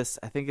I noticed,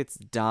 I think it's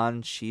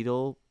Don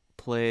Cheadle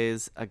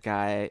plays a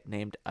guy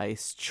named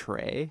Ice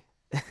Tray,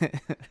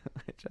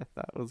 which I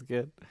thought was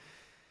good.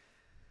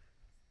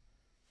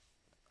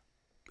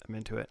 I'm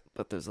into it.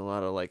 But there's a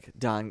lot of like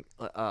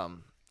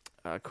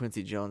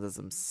Quincy Jones as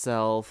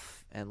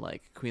himself, and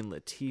like Queen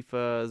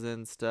Latifah is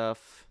in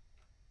stuff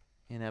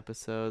in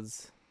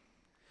episodes,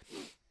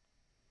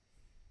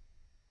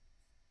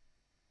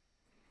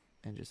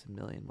 and just a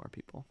million more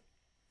people.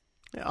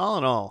 Yeah, all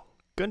in all,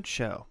 good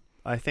show.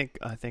 I think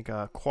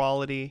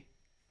quality,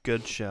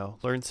 good show.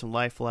 Learn some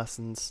life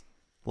lessons.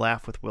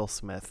 Laugh with Will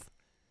Smith.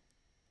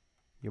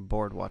 You're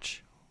bored.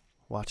 Watch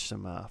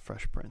some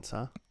Fresh Prince,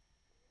 huh?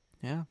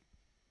 Yeah,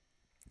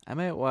 I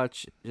might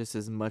watch just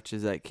as much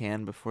as I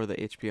can before the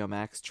HBO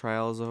Max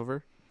trial is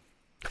over.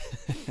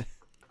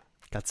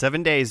 Got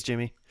 7 days,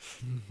 Jimmy.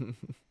 You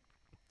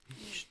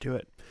should do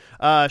it.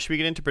 Should we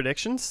get into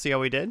predictions? See how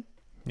we did?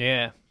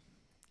 Yeah,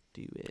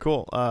 Do it.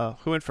 Cool.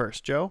 Who went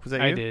first? Joe? Was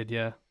that you? I did.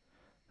 Yeah.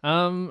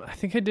 I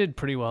think I did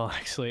pretty well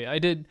actually. I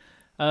did.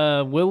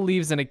 Will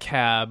leaves in a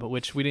cab,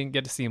 which we didn't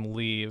get to see him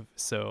leave,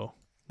 so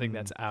think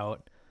that's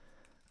out.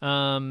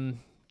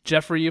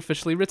 Jeffrey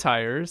officially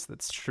retires.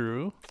 That's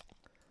true.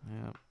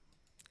 Yeah.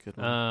 Good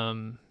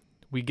one.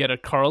 We get a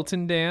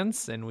Carlton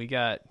dance, and we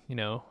got,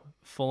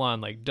 full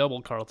on like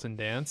double Carlton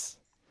dance.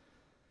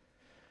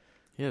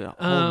 Yeah,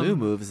 whole new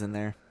moves in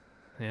there.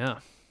 Yeah.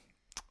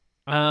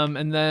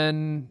 And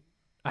then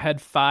I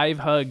had 5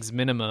 hugs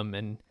minimum,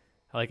 and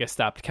I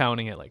stopped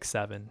counting at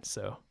 7.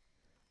 So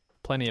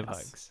plenty of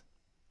hugs.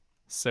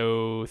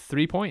 So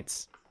 3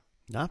 points.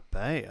 Not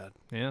bad.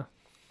 Yeah.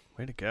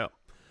 Way to go.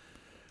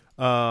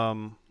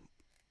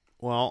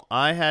 Well,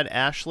 I had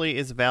Ashley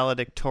is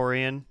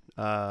valedictorian.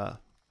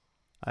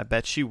 I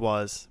bet she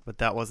was, but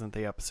that wasn't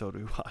the episode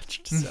we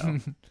watched, so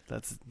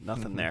that's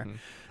nothing there.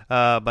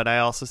 But I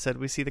also said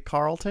we see the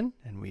Carlton,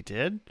 and we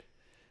did.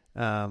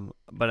 But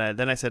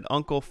then I said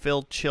Uncle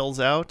Phil chills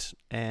out,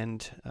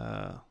 and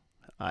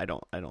I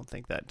don't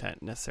think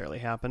that necessarily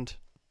happened.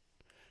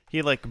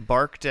 He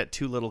barked at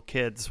 2 little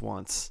kids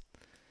once,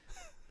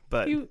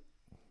 but you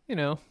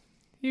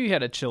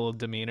had a chill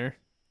demeanor.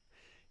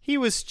 He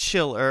was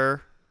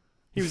chiller.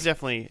 He was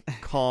definitely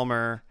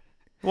calmer.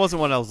 It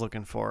wasn't what I was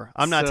looking for.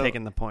 I'm not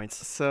taking the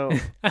points. So,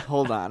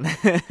 hold on.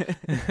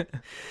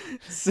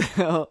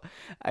 So,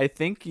 I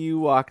think you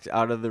walked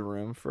out of the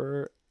room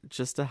for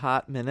just a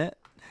hot minute.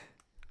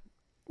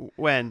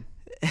 When?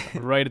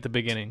 Right at the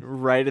beginning.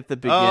 Right at the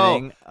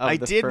beginning of I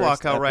the did first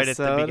walk out right at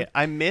the episode. beginning.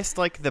 I missed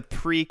the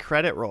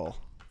pre-credit roll.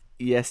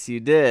 Yes, you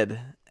did.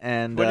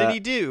 And What did he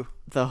do?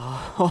 The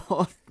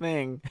whole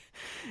thing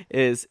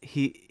is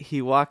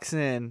he walks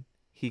in,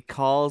 he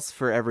calls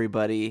for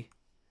everybody,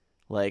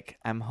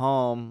 I'm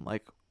home,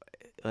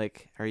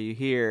 are you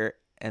here?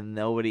 And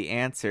nobody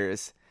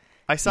answers.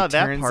 I saw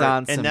that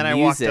part, and then I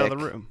walked out of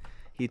the room.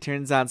 He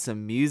turns on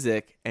some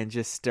music and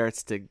just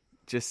starts to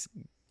just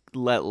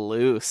let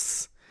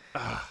loose.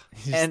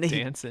 He's and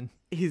dancing.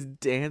 He's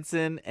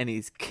dancing, and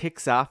he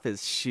kicks off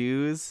his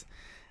shoes,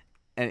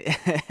 and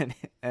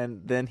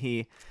then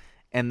he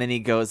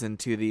goes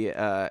into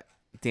the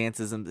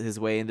dances his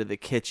way into the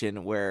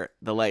kitchen where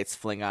the lights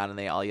fling on and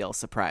they all yell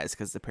surprise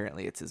because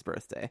apparently it's his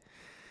birthday.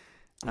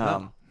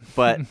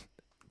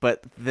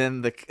 But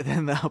then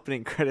the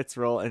opening credits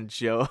roll and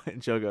Joe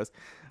goes,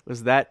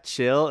 "Was that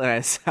chill?" And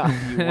I saw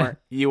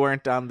you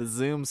weren't on the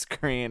Zoom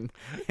screen,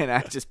 and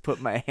I just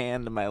put my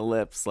hand to my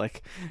lips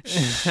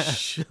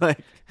shh,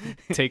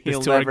 take this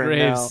to our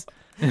graves.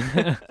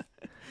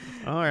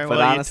 All right, but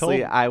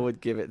honestly, I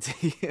would give it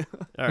to you.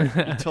 All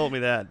right, you told me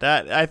that.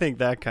 I think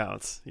that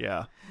counts.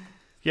 Yeah,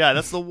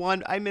 that's the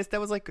one I missed.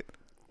 That was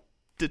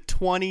the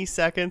 20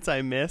 seconds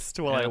I missed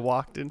while I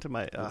walked into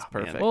my. That's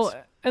perfect. Man. Well,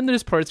 and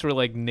there's parts where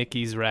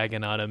Nikki's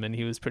ragging on him, and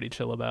he was pretty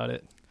chill about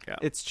it. Yeah,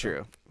 it's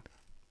true.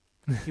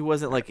 He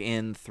wasn't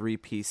in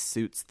 3-piece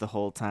suits the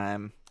whole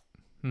time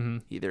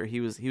either. He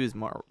was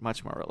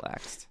much more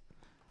relaxed.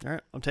 All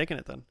right, I'm taking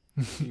it then.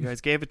 You guys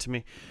gave it to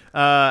me.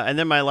 And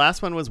then my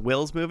last one was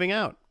Will's moving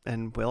out,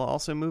 and Will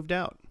also moved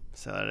out.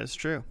 So that is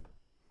true.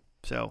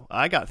 So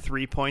I got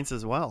 3 points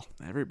as well.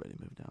 Everybody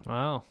moved out.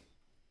 Wow.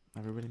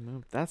 Everybody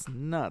moved. That's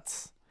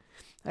nuts.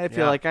 I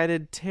feel like I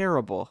did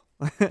terrible.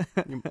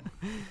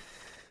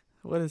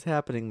 What is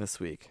happening this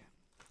week?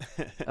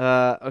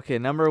 Okay,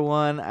 number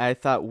 1, I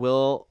thought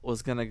Will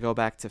was going to go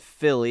back to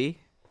Philly.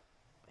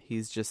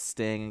 He's just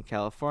staying in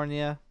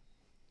California.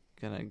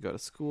 Going to go to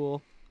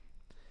school.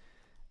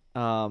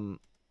 Number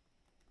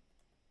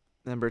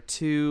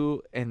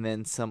 2, and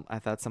then I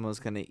thought someone was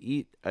going to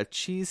eat a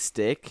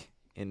cheesesteak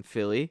in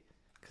Philly,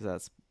 because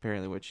that's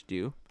apparently what you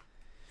do.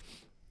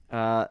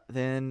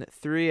 Then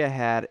 3, I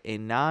had a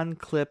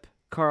non-clip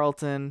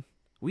Carlton.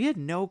 We had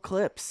no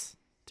clips,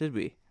 did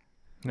we?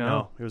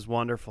 No, it was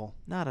wonderful.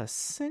 Not a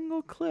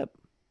single clip.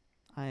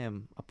 I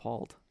am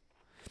appalled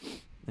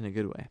in a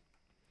good way.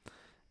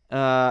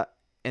 And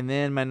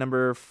then my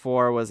number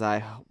 4 was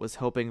I was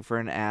hoping for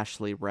an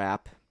Ashley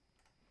rap.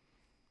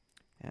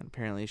 And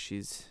apparently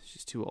she's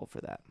too old for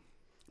that.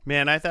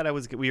 Man, I thought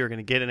we were going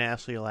to get an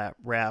Ashley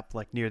rap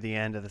near the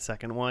end of the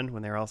second one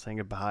when they were all saying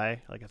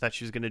goodbye. I thought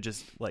she was going to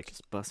just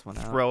bust one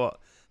throw out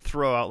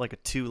a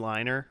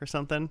 2-liner or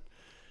something,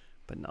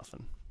 but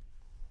nothing.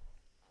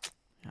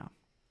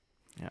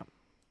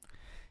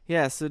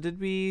 Yeah, so did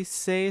we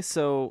say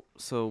so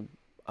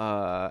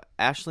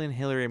Ashley and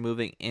Hillary are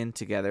moving in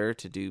together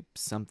to do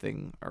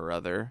something or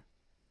other.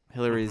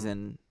 Hillary's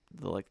in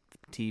the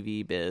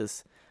TV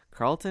biz.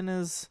 Carlton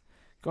is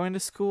going to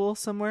school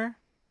somewhere?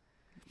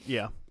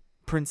 Yeah.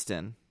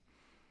 Princeton.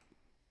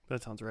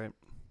 That sounds right.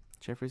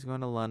 Jeffrey's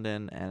going to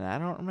London, and I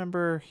don't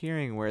remember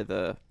hearing where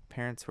the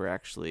parents were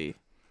actually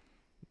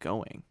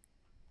going.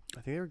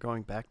 I think they were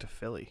going back to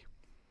Philly.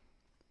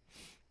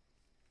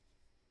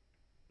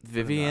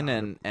 Vivian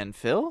and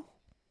Phil?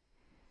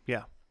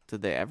 Yeah.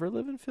 Did they ever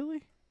live in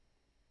Philly?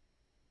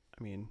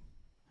 I mean,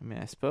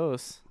 I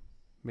suppose.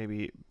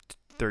 Maybe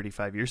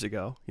 35 years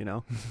ago,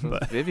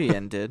 But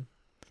Vivian did.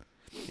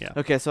 Yeah.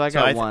 Okay, so I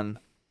got one.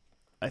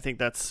 I think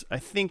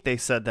they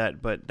said that,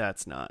 but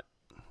it's not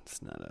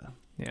a...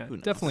 Yeah,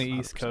 definitely 100%.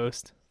 East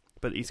Coast.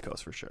 But East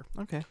Coast for sure.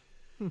 Okay.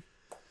 So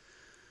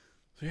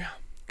yeah.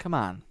 Come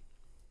on.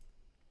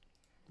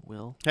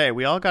 Will. Hey,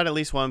 we all got at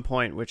least 1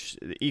 point, which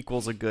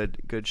equals a good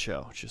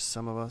show. Just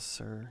some of us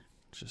are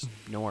just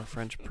know our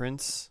French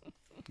Prince.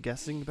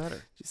 Guessing better.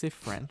 Did you say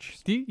French?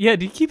 Do you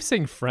keep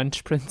saying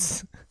French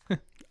Prince?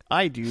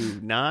 I do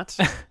not.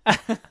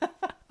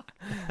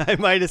 I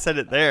might have said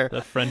it there.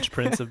 The French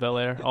Prince of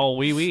Bel-Air. Oh,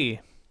 oui.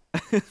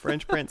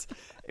 French Prince.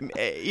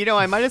 You know,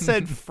 I might have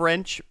said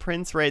French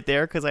Prince right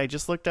there because I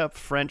just looked up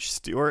French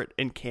Stewart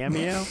in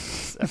Cameo.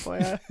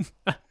 FYI.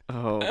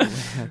 Oh,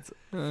 that's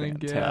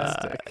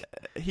fantastic.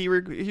 He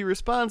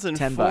responds in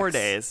 $10. 4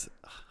 days.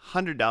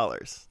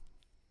 $100.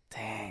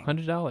 Dang.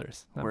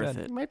 $100. Not Worth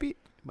bad. it. Might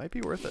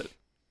be worth it.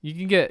 You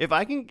can get If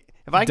I can get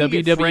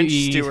WWE. French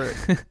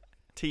Stewart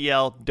to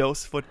yell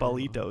 "Dos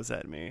Futbolitos"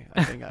 at me,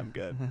 I think I'm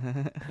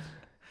good.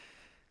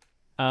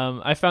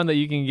 I found that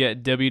you can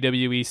get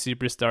WWE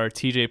superstar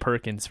TJ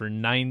Perkins for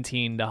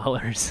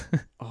 $19.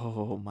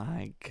 Oh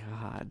my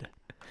God.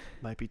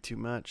 Might be too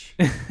much.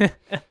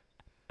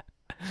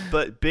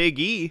 But Big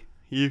E,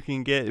 you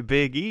can get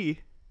Big E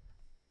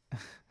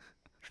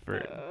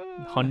For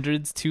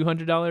hundreds,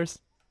 $200.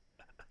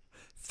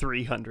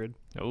 $300.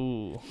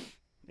 Oh,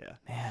 Yeah.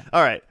 Man.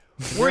 All right.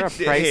 Is there a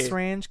price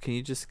range? Can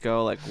you just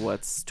go like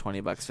what's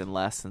 $20 and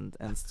less and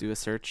do a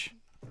search?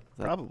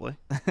 Probably.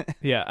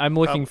 yeah. I'm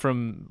looking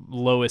from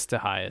lowest to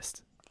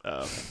highest.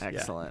 Oh,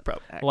 Excellent.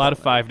 Yeah, A lot of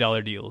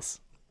 $5 deals.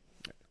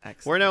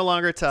 Excellent. we're no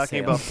longer talking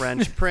Sale. about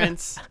French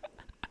Prince.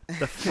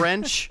 The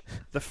French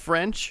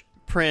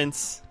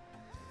Prince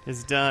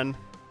is done.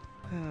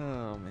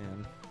 Oh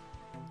man.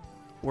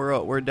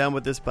 We're done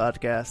with this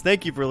podcast.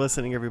 Thank you for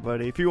listening,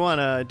 everybody. If you want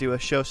to do a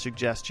show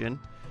suggestion,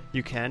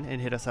 you can, and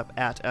hit us up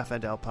at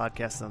FNL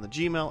Podcast on the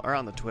Gmail or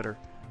on the Twitter.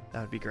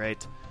 That would be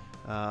great.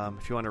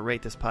 If you want to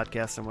rate this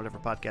podcast on whatever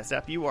podcast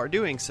app you are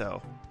doing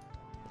so,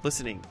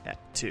 listening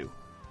to.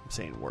 I'm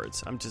saying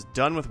words. I'm just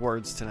done with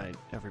words tonight,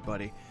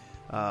 everybody.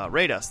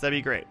 Rate us. That'd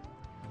be great.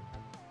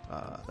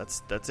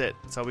 That's it.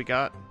 That's all we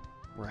got.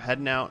 We're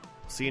heading out.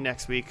 See you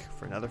next week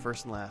for another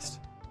First and Last.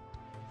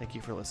 Thank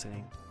you for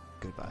listening.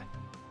 Goodbye.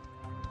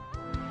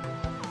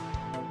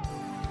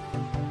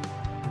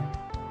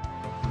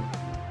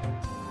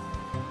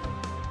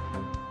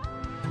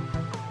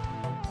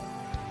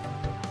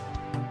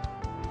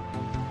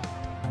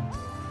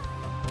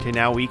 Okay,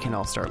 now we can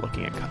all start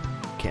looking at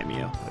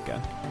Cameo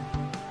again.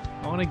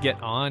 I want to get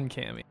on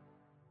Cameo.